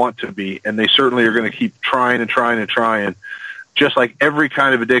certainly want to be, and they certainly are going to keep trying and trying and trying. Just like every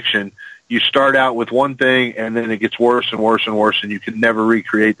kind of addiction, you start out with one thing, and then it gets worse and worse and worse, and you can never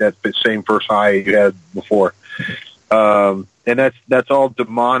recreate that same first high you had before. And that's all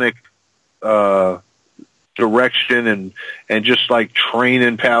demonic direction, and just like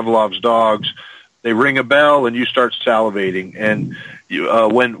training Pavlov's dogs. They ring a bell, and you start salivating. And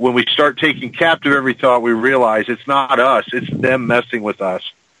when we start taking captive every thought, we realize it's not us; it's them messing with us.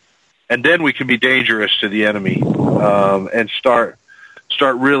 And then we can be dangerous to the enemy, and start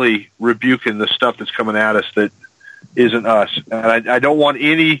really rebuking the stuff that's coming at us that isn't us. And I don't want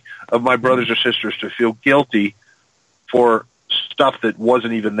any of my brothers or sisters to feel guilty for stuff that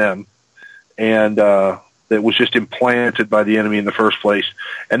wasn't even them, and that was just implanted by the enemy in the first place.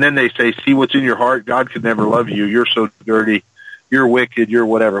 And then they say, see what's in your heart? God could never love you. You're so dirty. You're wicked. You're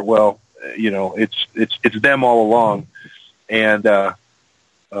whatever. Well, it's them all along, and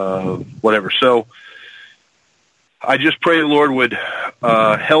whatever. So I just pray the Lord would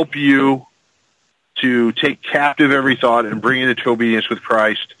help you to take captive every thought and bring it into obedience with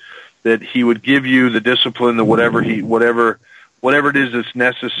Christ, that He would give you the discipline, the whatever it is that's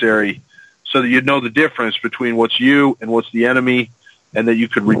necessary, so that you'd know the difference between what's you and what's the enemy, and that you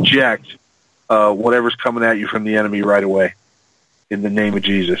could reject whatever's coming at you from the enemy right away, in the name of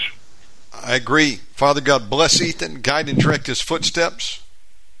Jesus. I agree. Father God, bless Ethan, guide and direct his footsteps.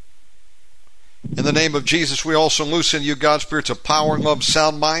 In the name of Jesus, we also loose in you, God, spirits of power, love,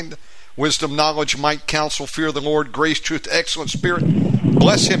 sound mind, wisdom, knowledge, might, counsel, fear of the Lord, grace, truth, excellent spirit.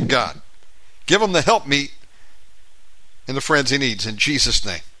 Bless him, God. Give him the help meet and the friends he needs, in Jesus'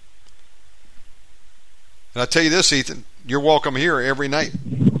 name. And I tell you this, Ethan, you're welcome here every night.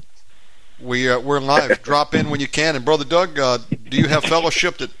 We're live. Drop in when you can. And Brother Doug, do you have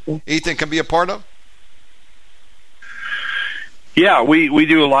fellowship that Ethan can be a part of? Yeah, we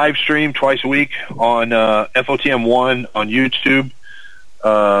do a live stream twice a week on FOTM1 on YouTube.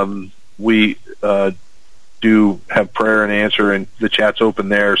 We do have prayer and answer, and the chat's open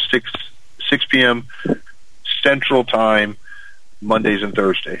there 6 p.m. Central Time, Mondays and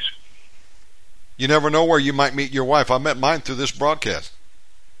Thursdays. You never know where you might meet your wife. I met mine through this broadcast.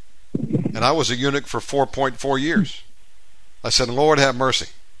 And I was a eunuch for 4.4 years. I said, Lord, have mercy.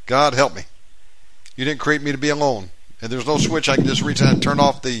 God, help me. You didn't create me to be alone. And there's no switch I can just reach out and turn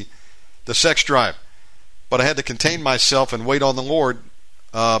off the sex drive. But I had to contain myself and wait on the Lord,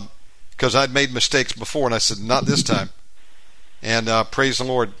 because I'd made mistakes before. And I said, not this time. And praise the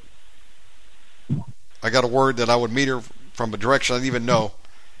Lord. I got a word that I would meet her from a direction I didn't even know.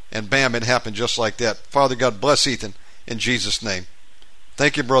 And bam, it happened just like that. Father God, bless Ethan in Jesus' name.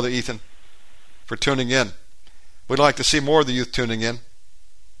 Thank you, Brother Ethan, for tuning in. We'd like to see more of the youth tuning in.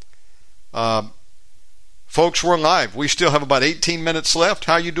 Folks, we're live. We still have about 18 minutes left.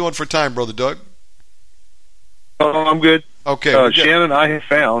 How are you doing for time, Brother Doug? Oh, I'm good. Okay. Shannon, I have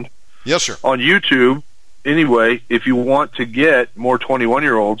found, yes, sir, on YouTube, anyway, if you want to get more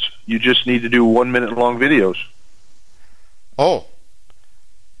 21-year-olds, you just need to do 1 minute long videos. Oh.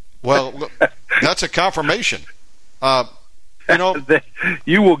 Well, that's a confirmation. You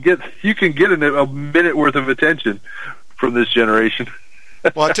can get a minute worth of attention from this generation.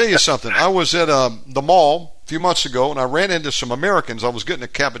 Well, I'll tell you something. I was at the mall a few months ago, and I ran into some Americans. I was getting a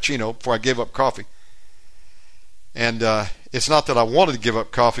cappuccino before I gave up coffee. And it's not that I wanted to give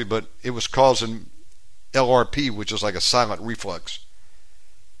up coffee, but it was causing LRP, which is like a silent reflux.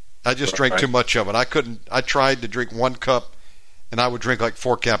 I just drank too much of it. I tried to drink 1 cup, and I would drink like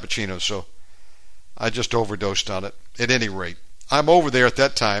 4 cappuccinos, so I just overdosed on it. At any rate, I'm over there at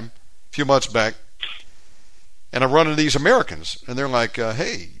that time, a few months back, and I run into these Americans, and they're like,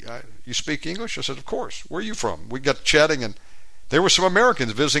 hey, you speak English? I said, of course. Where are you from? We got chatting, and there were some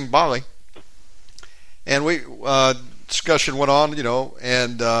Americans visiting Bali, and discussion went on,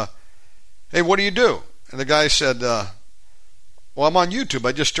 and hey, what do you do? And the guy said, well, I'm on YouTube.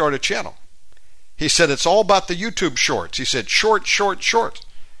 I just started a channel. He said, it's all about the YouTube shorts. He said, short.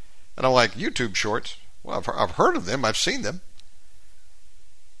 And I'm like, YouTube shorts? Well, I've heard of them. I've seen them.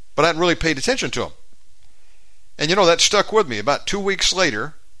 But I hadn't really paid attention to them. And that stuck with me. About 2 weeks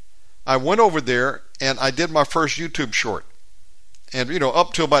later, I went over there and I did my first YouTube short. And,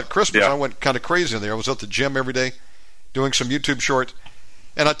 up till about Christmas, I went kind of crazy in there. I was at the gym every day doing some YouTube shorts.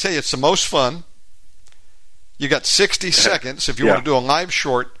 And I tell you, it's the most fun. You got 60 seconds if you want to do a live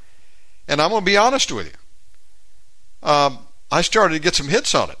short. And I'm going to be honest with you. I started to get some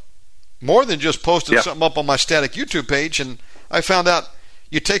hits on it. More than just posting something up on my static YouTube page. And I found out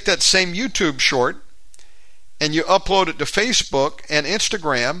you take that same YouTube short and you upload it to Facebook and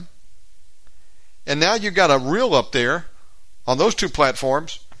Instagram. And now you got a reel up there on those 2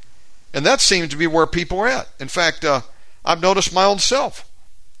 platforms. And that seems to be where people are at. In fact, I've noticed my own self.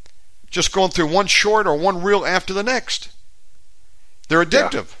 Just going through one short or one reel after the next. They're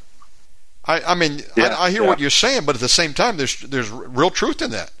addictive. I hear what you're saying, but at the same time, there's real truth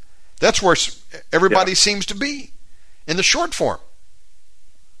in that. That's where everybody seems to be, in the short form.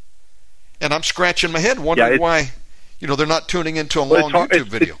 And I'm scratching my head wondering why, they're not tuning into a long YouTube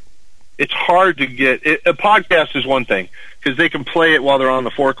video. It's hard to get. A podcast is one thing, because they can play it while they're on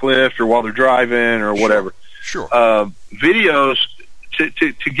the forklift or while they're driving or whatever. Sure. Videos,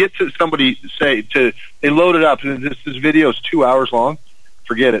 to get to somebody, they load it up, and this video is 2 hours long.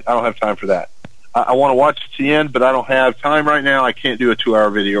 Forget it. I don't have time for that. I want to watch it to the end, but I don't have time right now. I can't do a 2 hour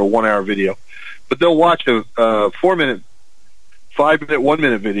video or 1 hour video. But they'll watch a 4 minute, 5 minute, 1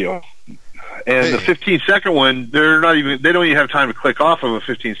 minute video. and Hey. the 15-second one, they don't even have time to click off of a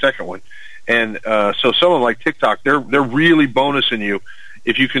 15-second one. And so someone like TikTok, they're really bonusing you.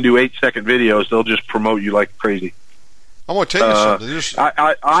 If you can do 8-second videos, they'll just promote you like crazy. I want to tell you something. There's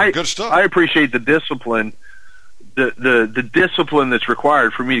some good stuff. I appreciate the discipline, the discipline that's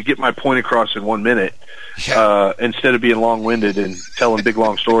required for me to get my point across in 1 minute, instead of being long-winded and telling big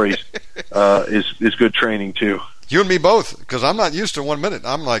long stories. Is good training too. You and me both, because I'm not used to 1 minute.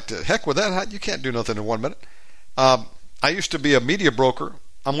 I'm like, the heck with that. You can't do nothing in 1 minute. I used to be a media broker.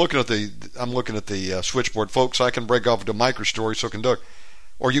 I'm looking at the switchboard, folks. I can break off into micro stories, so can Doug.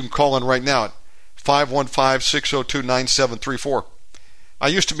 Or you can call in right now at 515-602-9734. I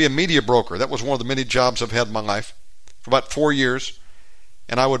used to be a media broker. That was one of the many jobs I've had in my life for about 4 years,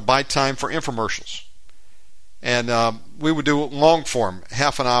 and I would buy time for infomercials. And we would do long form,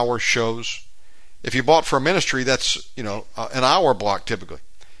 half an hour shows. If you bought for a ministry, that's an hour block typically.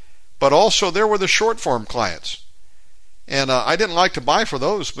 But also there were the short form clients, and I didn't like to buy for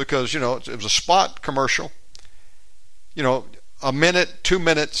those because it was a spot commercial, a minute, 2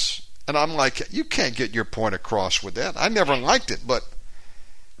 minutes, and I'm like, you can't get your point across with that. I never liked it, but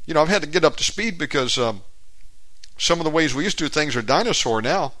I've had to get up to speed because some of the ways we used to do things are dinosaur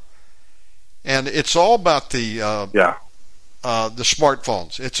now, and it's all about the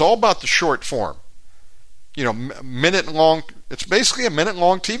smartphones. It's all about the short form. Minute long. It's basically a minute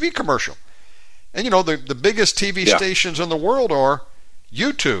long TV commercial. And the biggest TV stations in the world are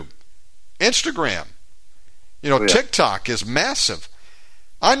YouTube, Instagram. TikTok is massive.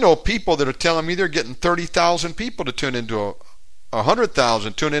 I know people that are telling me they're getting 30,000 people to tune into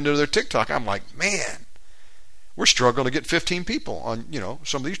 100,000 tune into their TikTok. I'm like, man, we're struggling to get 15 people on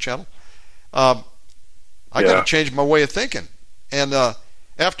some of these channels. I got to change my way of thinking. And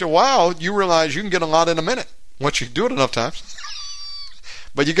after a while, you realize you can get a lot in a minute once you do it enough times.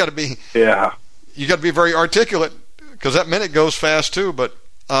 But you got to be very articulate because that minute goes fast too. But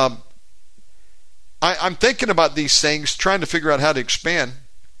I'm thinking about these things, trying to figure out how to expand.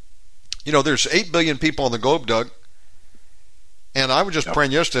 There's 8 billion people on the globe, Doug. And I was just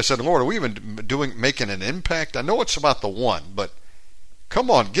praying yesterday. I said, Lord, are we even making an impact? I know it's about the one, but come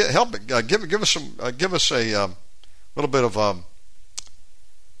on, help it. Give us a little bit of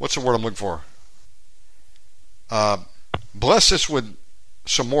what's the word I'm looking for? Bless us with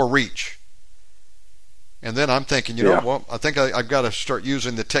some more reach. And then I'm thinking, I think I've got to start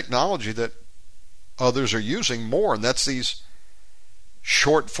using the technology that others are using more, and that's these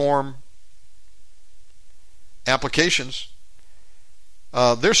short form applications.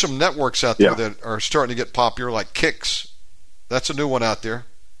 There's some networks out there that are starting to get popular, like Kicks. That's a new one out there.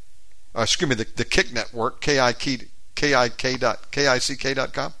 The Kick Network, KICK.com.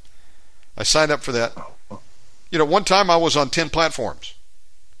 I signed up for that. One time I was on 10 platforms,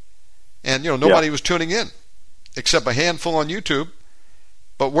 and nobody was tuning in except a handful on YouTube.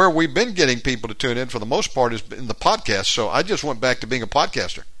 But where we've been getting people to tune in for the most part is in the podcast. So I just went back to being a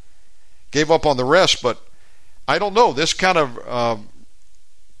podcaster. Gave up on the rest, but I don't know. This kind of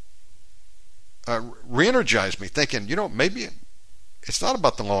re-energized me, thinking, maybe it's not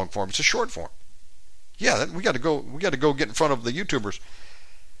about the long form; it's a short form. Yeah, we got to go get in front of the YouTubers.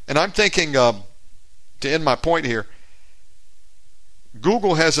 And I'm thinking, to end my point here,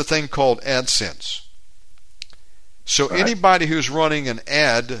 Google has a thing called AdSense. So anybody who's running an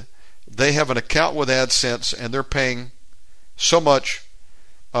ad, they have an account with AdSense, and they're paying so much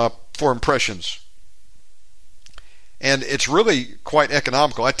for impressions. And it's really quite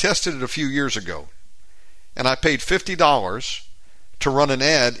economical. I tested it a few years ago, and I paid $50 to run an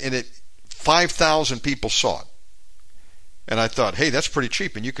ad, and 5,000 people saw it. And I thought, hey, that's pretty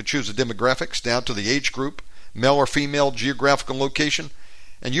cheap. And you can choose the demographics down to the age group, male or female, geographical location,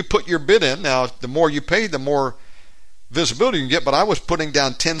 and you put your bid in. Now, the more you pay, the more visibility you can get, but I was putting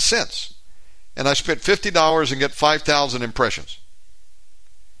down 10 cents. And I spent $50 and get 5,000 impressions.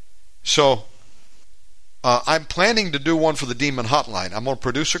 So I'm planning to do one for the Demon Hotline. I'm going to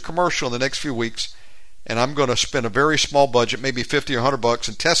produce a commercial in the next few weeks, and I'm going to spend a very small budget, maybe $50 or $100,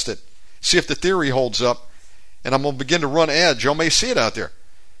 and test it, see if the theory holds up, and I'm going to begin to run ads. You may see it out there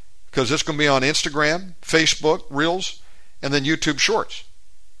because it's going to be on Instagram, Facebook, Reels, and then YouTube Shorts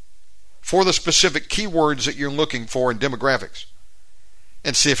for the specific keywords that you're looking for in demographics,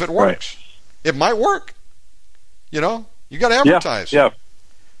 and see if it works. Right. It might work. You got to advertise. Yeah.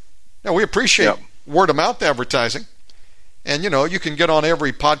 Now, we appreciate word of mouth advertising, and you can get on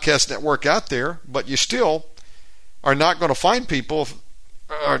every podcast network out there, but you still are not going to find people,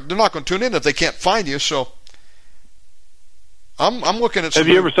 or they're not going to tune in if they can't find you. So I'm looking at. Have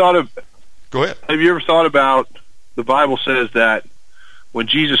you ever thought of? Go ahead. Have you ever thought about? The Bible says that when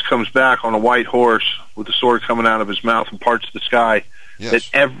Jesus comes back on a white horse with the sword coming out of his mouth and parts the sky, Yes. that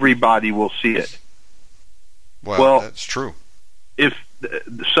everybody will see it. Well, that's true.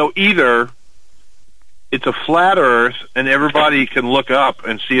 So either it's a flat Earth and everybody can look up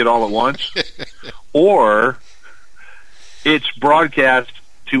and see it all at once, or it's broadcast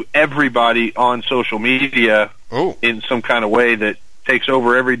to everybody on social media in some kind of way that takes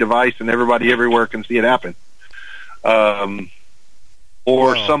over every device and everybody everywhere can see it happen.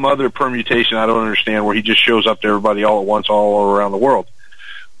 Or some other permutation I don't understand where he just shows up to everybody all at once all around the world.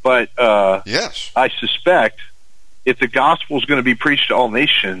 But yes, I suspect if the gospel is going to be preached to all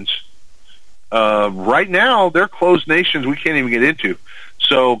nations, right now they're closed nations we can't even get into.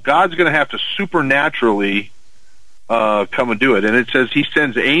 So God's going to have to supernaturally come and do it. And it says he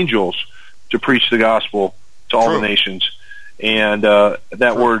sends angels to preach the gospel to all the nations. And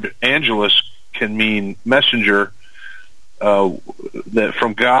that word angelus can mean messenger, that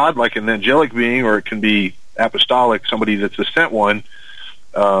from God, like an angelic being, or it can be apostolic, somebody that's a sent one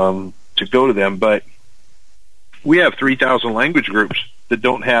to go to them. But we have 3,000 language groups that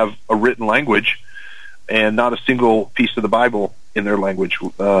don't have a written language and not a single piece of the Bible in their language.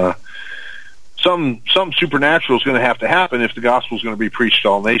 Some supernatural is going to have to happen if the gospel is going to be preached to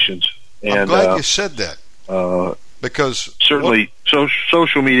all nations. And, I'm glad you said that, because certainly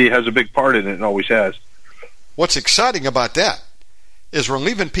social media has a big part in it and always has. What's exciting about that is we're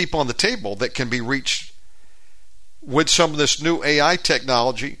leaving people on the table that can be reached with some of this new AI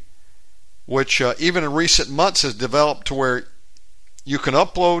technology, which even in recent months has developed to where you can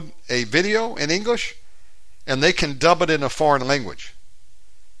upload a video in English and they can dub it in a foreign language.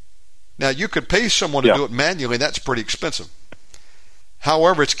 Now, you could pay someone to do it manually. That's pretty expensive.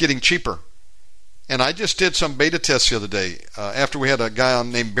 However, it's getting cheaper. And I just did some beta tests the other day after we had a guy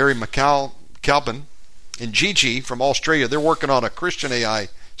on named Barry McAlpin and Gigi from Australia. They're working on a Christian AI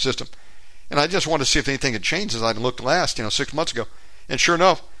system. And I just wanted to see if anything had changed as I looked last, 6 months ago. And sure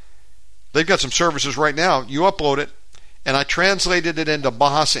enough, they've got some services right now. You upload it, and I translated it into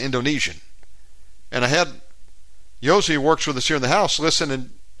Bahasa Indonesian. And I had Yossi, who works with us here in the house, listen,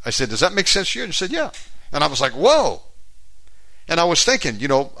 and I said, does that make sense to you? And he said, yeah. And I was like, whoa. And I was thinking,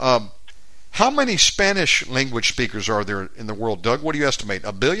 how many Spanish language speakers are there in the world, Doug? What do you estimate?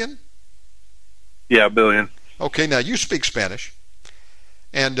 1 billion? Yeah, 1 billion. Okay, now you speak Spanish.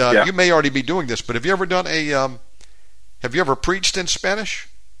 And you may already be doing this, but have you ever done have you ever preached in Spanish?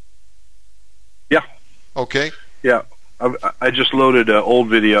 Yeah. Okay. Yeah. I just loaded an old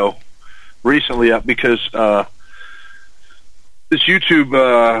video recently up because this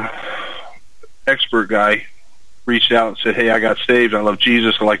YouTube expert guy reached out and said, hey, I got saved. I love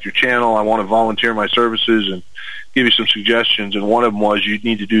Jesus. I like your channel. I want to volunteer my services and give you some suggestions. And one of them was you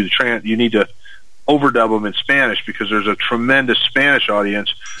need to do you need to overdub them in Spanish because there's a tremendous Spanish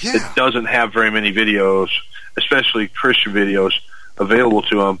audience that doesn't have very many videos, especially Christian videos, available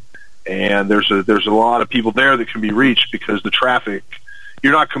to them. And there's a lot of people there that can be reached because the traffic,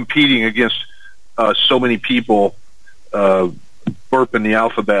 you're not competing against so many people burping the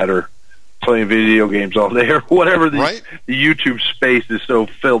alphabet or playing video games all day or whatever the YouTube space is so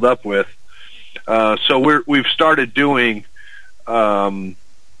filled up with. So we've started doing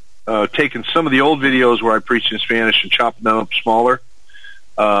taking some of the old videos where I preached in Spanish and chopping them up smaller.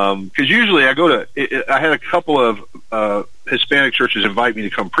 Because usually I had a couple of Hispanic churches invite me to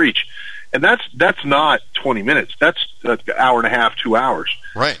come preach, and that's not 20 minutes. That's an hour and a half, 2 hours.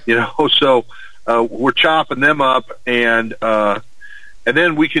 Right. So we're chopping them up, and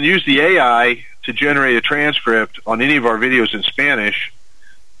then we can use the AI to generate a transcript on any of our videos in Spanish,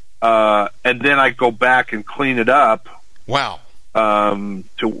 and then I go back and clean it up. Wow. And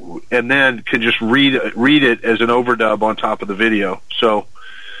then can just read it as an overdub on top of the video. So,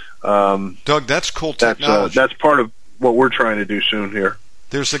 Doug, that's cool technology. That's part of what we're trying to do soon here.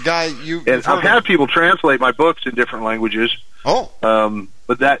 The's a guy and I've had people translate my books in different languages. Oh,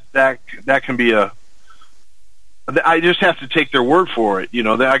 but that can be I just have to take their word for it.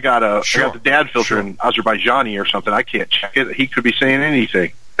 I got the dad filter in Azerbaijani or something. I can't check it. He could be saying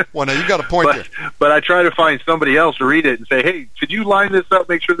anything. Well, now you got a point there. But I try to find somebody else to read it and say, hey, could you line this up,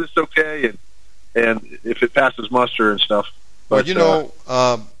 make sure this is okay, and if it passes muster and stuff. But,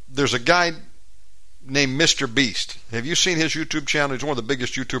 there's a guy named Mr. Beast. Have you seen his YouTube channel? He's one of the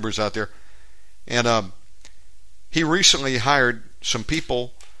biggest YouTubers out there. And he recently hired some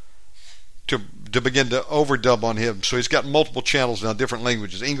people to begin to overdub on him. So he's got multiple channels now, different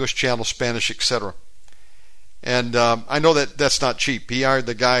languages, English channel, Spanish, etc. And I know that's not cheap. He hired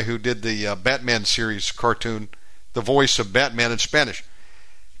the guy who did the Batman series cartoon, the voice of Batman in Spanish.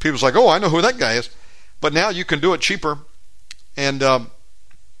 People's like, oh, I know who that guy is. But now you can do it cheaper. And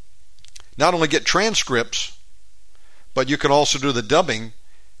not only get transcripts, but you can also do the dubbing.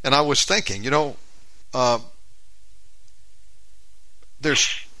 And I was thinking,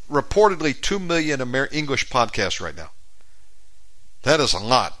 there's reportedly 2 million English podcasts right now. That is a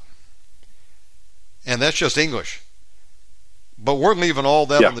lot. And that's just English. But we're leaving all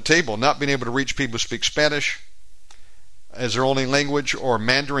that on the table, not being able to reach people who speak Spanish as their only language, or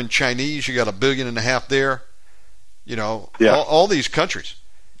Mandarin Chinese. You got 1.5 billion there. All these countries.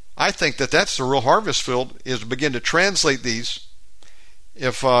 I think that's the real harvest field, is to begin to translate these,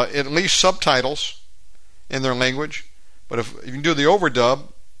 if at least subtitles in their language, but if you can do the overdub,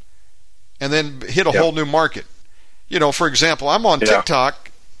 and then hit a whole new market. For example, I'm on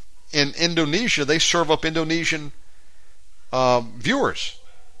TikTok in Indonesia. They serve up Indonesian viewers.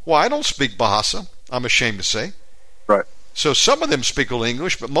 Well, I don't speak Bahasa, I'm ashamed to say. Right. So some of them speak a little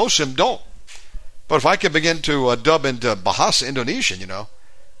English, but most of them don't. But if I could begin to dub into Bahasa Indonesian,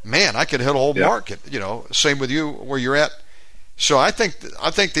 man, I could hit a whole market. Same with you where you're at. So I think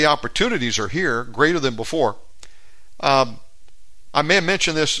the opportunities are here, greater than before. I may have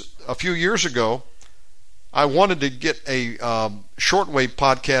mentioned this a few years ago. I wanted to get a shortwave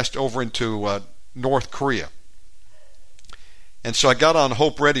podcast over into North Korea. And so I got on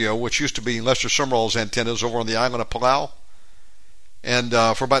Hope Radio, which used to be Lester Summerall's antennas over on the island of Palau. And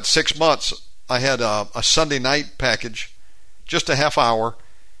for about 6 months, I had a Sunday night package, just a half hour,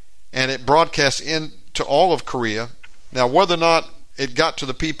 and it broadcast into all of Korea. Now, whether or not it got to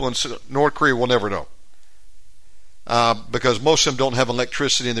the people in North Korea, we'll never know. Because most of them don't have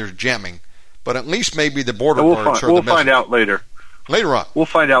electricity and they're jamming. But at least maybe the border guards We'll find out later. Later on. We'll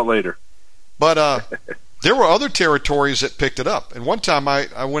find out later. But there were other territories that picked it up. And one time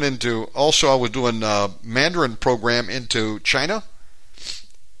I went into, also I was doing a Mandarin program into China.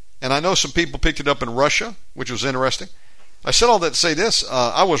 And I know some people picked it up in Russia, which was interesting. I said all that to say this.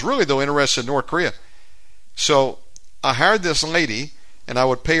 I was really, though, interested in North Korea. So I hired this lady, and I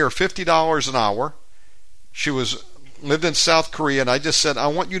would pay her $50 an hour. She lived in South Korea, and I just said, I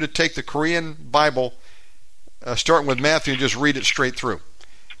want you to take the Korean Bible, starting with Matthew, and just read it straight through.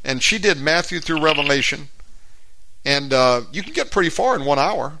 And she did Matthew through Revelation, and you can get pretty far in 1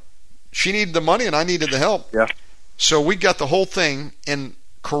 hour. She needed the money, and I needed the help. Yeah. So we got the whole thing in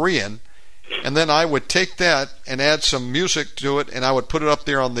Korean, and then I would take that and add some music to it, and I would put it up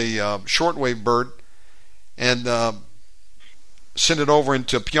there on the shortwave bird and send it over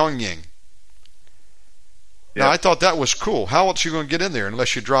into Pyongyang. Now, I thought that was cool. How else are you going to get in there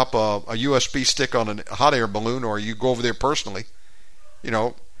unless you drop a USB stick on a hot air balloon, or you go over there personally?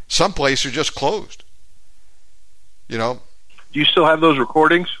 Some places are just closed. Do you still have those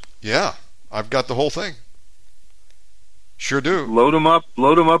recordings? Yeah, I've got the whole thing. Sure do. Load them up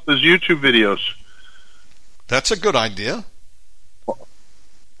as YouTube videos. That's a good idea.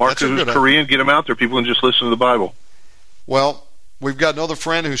 Mark, who's Korean, get them out there. People can just listen to the Bible. Well, we've got another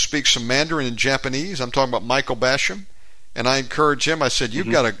friend who speaks some Mandarin and Japanese. I'm talking about Michael Basham. And I encouraged him. I said,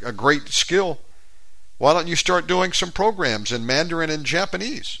 you've got a great skill. Why don't you start doing some programs in Mandarin and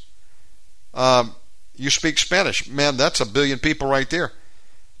Japanese? You speak Spanish. Man, that's 1 billion people right there.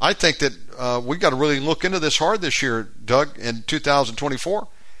 I think that we've got to really look into this hard this year, Doug, in 2024.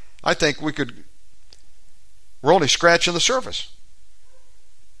 I think we're only scratching the surface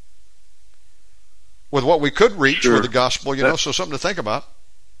with what we could reach with the gospel, so something to think about.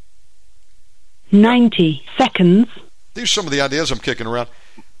 90 seconds. These are some of the ideas I'm kicking around.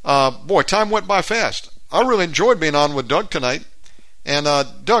 Boy, time went by fast. I really enjoyed being on with Doug tonight. And,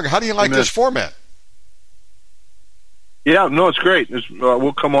 Doug, how do you like this format? Yeah, no, it's great.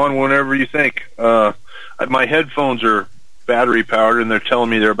 We'll come on whenever you think. My headphones are battery powered, and they're telling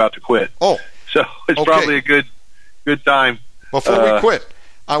me they're about to quit. Oh. So it's probably a good time. Before we quit,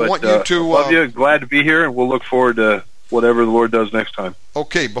 I want you to... love you. Glad to be here, and we'll look forward to whatever the Lord does next time.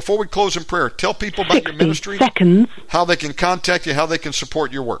 Okay, before we close in prayer, tell people about your ministry, how they can contact you, how they can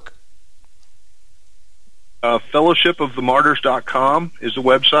support your work. Fellowshipofthemartyrs.com is the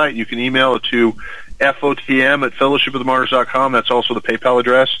website. You can email it to FOTM@fellowshipofthemartyrs.com. That's also the PayPal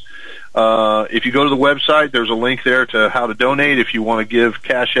address. If you go to the website, there's a link there to how to donate. If you want to give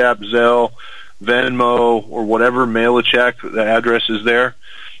Cash App, Zelle, Venmo, or whatever, mail a check. The address is there.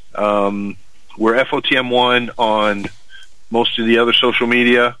 We're FOTM1 on most of the other social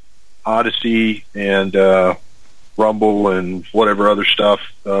media, Odyssey and Rumble and whatever other stuff,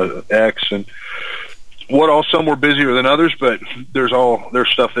 X and what all. Some were busier than others, but there's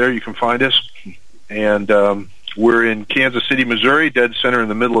stuff there. You can find us. And we're in Kansas City, Missouri, dead center in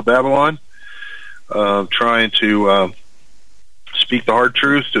the middle of Babylon, trying to speak the hard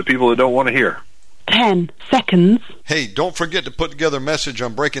truth to people that don't want to hear. 10 seconds. Hey, don't forget to put together a message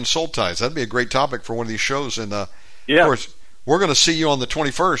on breaking soul ties. That'd be a great topic for one of these shows. And of course, we're going to see you on the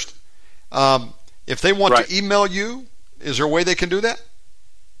 21st. If they want to email you, is there a way they can do that?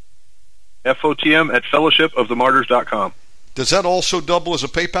 FOTM@fellowshipofthemartyrs.com. Does that also double as a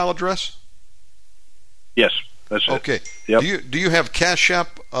PayPal address? Yes, that's it. Okay. Yep. Do you have Cash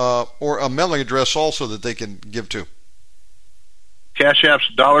App or a mailing address also that they can give to? Cash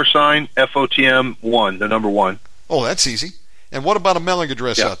App's $FOTM1, the number 1. Oh, that's easy. And what about a mailing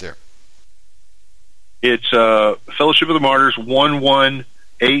address out there? It's Fellowship of the Martyrs,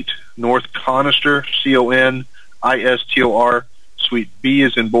 118 North Conister, CONISTOR, Suite B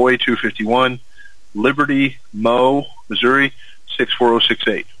as in boy, 251, Liberty, Missouri,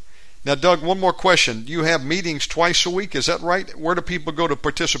 64068. Now, Doug, one more question. You have meetings twice a week, is that right? Where do people go to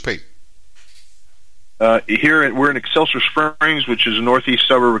participate? We're in Excelsior Springs, which is a northeast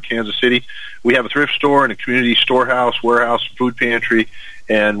suburb of Kansas City. We have a thrift store and a community storehouse, warehouse, food pantry,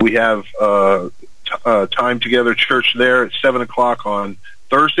 and we have time together church there at 7 o'clock on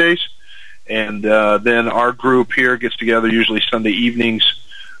Thursdays. And then our group here gets together usually Sunday evenings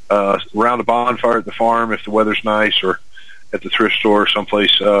around a bonfire at the farm if the weather's nice, or at the thrift store or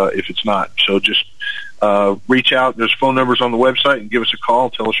someplace if it's not. So just reach out. There's phone numbers on the website, and give us a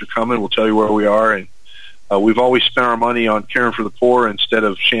call. Tell us you're coming. We'll tell you where we are. And we've always spent our money on caring for the poor instead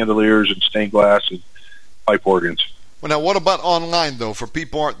of chandeliers and stained glass and pipe organs. Well, now, what about online, though, for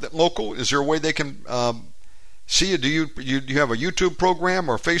people who aren't local? Is there a way they can see you? Do you have a YouTube program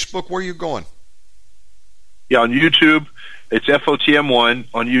or Facebook? Where are you going? Yeah, on YouTube. It's FOTM1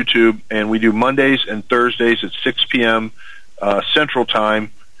 on YouTube, and we do Mondays and Thursdays at 6 p.m. Central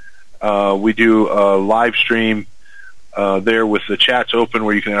Time. We do a live stream there with the chats open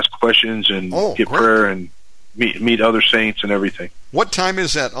where you can ask questions and get prayer and meet other saints and everything. What time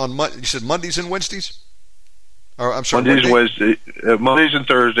is that on? You said Mondays and Wednesdays? Or I'm sorry, Mondays and Wednesdays, Mondays and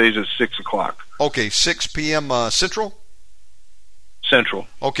Thursdays at 6 o'clock. Okay, 6 p.m. Central. Central.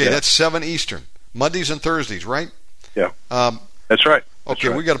 Okay, that's 7 Eastern. Mondays and Thursdays, right? Yeah. That's right. Okay,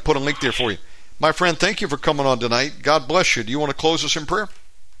 we got to put a link there for you. My friend, thank you for coming on tonight. God bless you. Do you want to close us in prayer?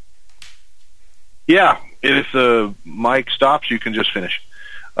 Yeah. If the mic stops, you can just finish.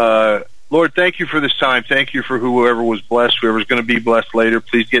 Lord, thank you for this time. Thank you for whoever was blessed, whoever's going to be blessed later.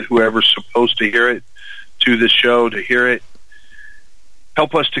 Please get whoever's supposed to hear it to this show to hear it.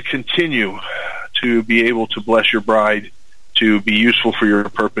 Help us to continue to be able to bless your bride, to be useful for your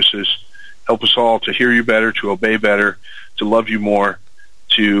purposes. Help us all to hear you better, to obey better, to love you more,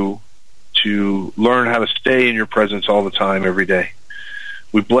 to learn how to stay in your presence all the time, every day.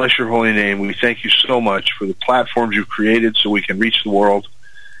 We bless your holy name. We thank you so much for the platforms you've created so we can reach the world,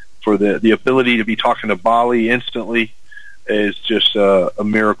 for the ability to be talking to Bali instantly is just a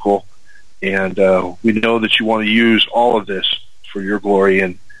miracle. And we know that you want to use all of this for your glory,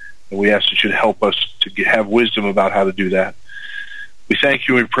 and we ask that you'd help us to have wisdom about how to do that. We thank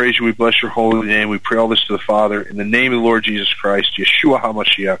you and we praise you. We bless your holy name. We pray all this to the Father in the name of the Lord Jesus Christ, Yeshua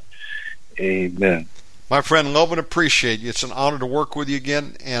HaMashiach. Amen. My friend, love and appreciate you. It's an honor to work with you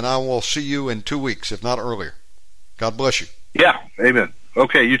again, and I will see you in 2 weeks, if not earlier. God bless you. Yeah, amen.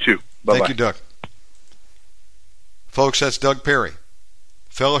 Okay, you too. Bye-bye. Thank you, Doug. Folks, that's Doug Perry,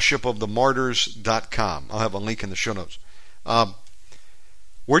 fellowshipofthemartyrs.com. I'll have a link in the show notes.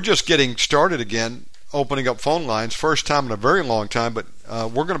 We're just getting started again, opening up phone lines. First time in a very long time, but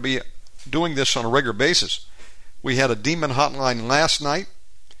we're going to be doing this on a regular basis. We had a demon hotline last night.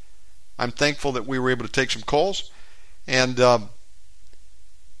 I'm thankful that we were able to take some calls, and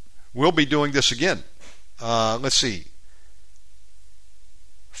we'll be doing this again. Let's see.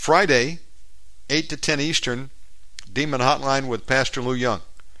 Friday, 8 to 10 Eastern, Demon Hotline with Pastor Lou Young.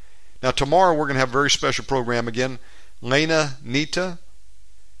 Now, tomorrow we're going to have a very special program again. Lena Nita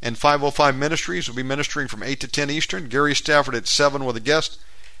and 505 Ministries will be ministering from 8 to 10 Eastern. Gary Stafford at 7 with a guest.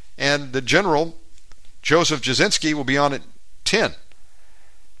 And the General, Joseph Jasinski, will be on at 10.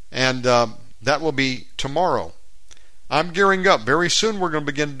 And that will be tomorrow. I'm gearing up. Very soon we're going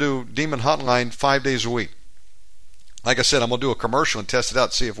to begin to do Demon Hotline 5 days a week. Like I said, I'm going to do a commercial and test it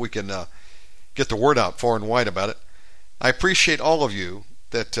out, see if we can get the word out far and wide about it. I appreciate all of you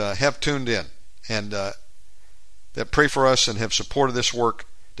that have tuned in and that pray for us and have supported this work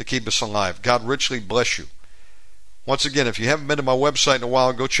to keep us alive. God richly bless you. Once again, if you haven't been to my website in a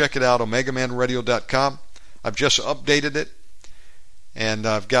while, go check it out, omegamanradio.com. I've just updated it, and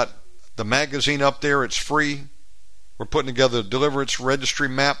I've got the magazine up there. It's free. We're putting together a deliverance registry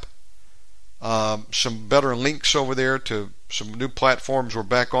map, some better links over there to some new platforms we're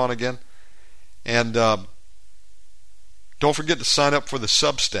back on again. And don't forget to sign up for the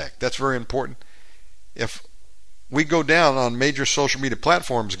Substack. That's very important. if we go down on major social media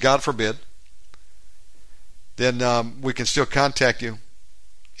platforms, God forbid, then we can still contact you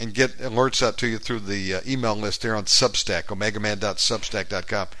and get alerts out to you through the email list there on Substack,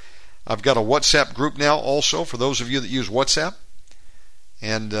 omegaman.substack.com. I've got a WhatsApp group now also for those of you that use WhatsApp.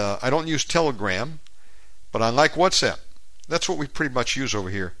 And I don't use Telegram, but I like WhatsApp. That's what we pretty much use over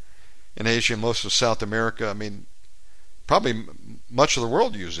here in Asia and most of South America. I mean, probably much of the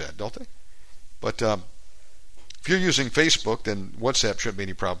world use that, don't they? But if you're using Facebook, then WhatsApp shouldn't be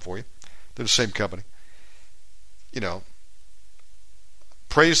any problem for you. They're the same company. You know,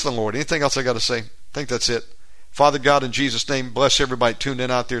 praise the Lord. Anything else I got to say? I think that's it. Father God, in Jesus' name, bless everybody tuned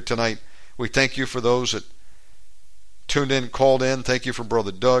in out there tonight. We thank you for those that tuned in, called in. Thank you for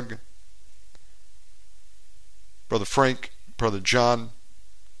Brother Doug, Brother Frank, Brother John,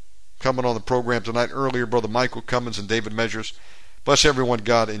 coming on the program tonight. Earlier, Brother Michael Cummins and David Measures. Bless everyone,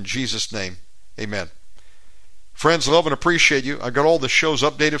 God, in Jesus' name. Amen. Friends, love and appreciate you. I got all the shows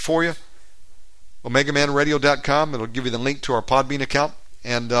updated for you. OmegamanRadio.com. It'll give you the link to our Podbean account.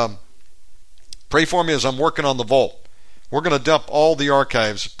 And pray for me as I'm working on the vault. We're going to dump all the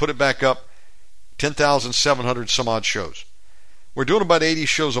archives, put it back up, 10,700 some odd shows. We're doing about 80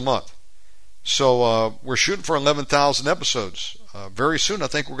 shows a month. So we're shooting for 11,000 episodes. Very soon, I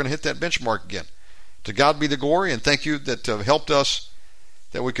think we're going to hit that benchmark again. To God be the glory, and thank you that helped us,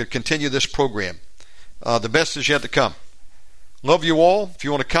 that we could continue this program. The best is yet to come. Love you all. If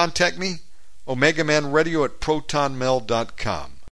you want to contact me, OmegamanRadio@protonmail.com.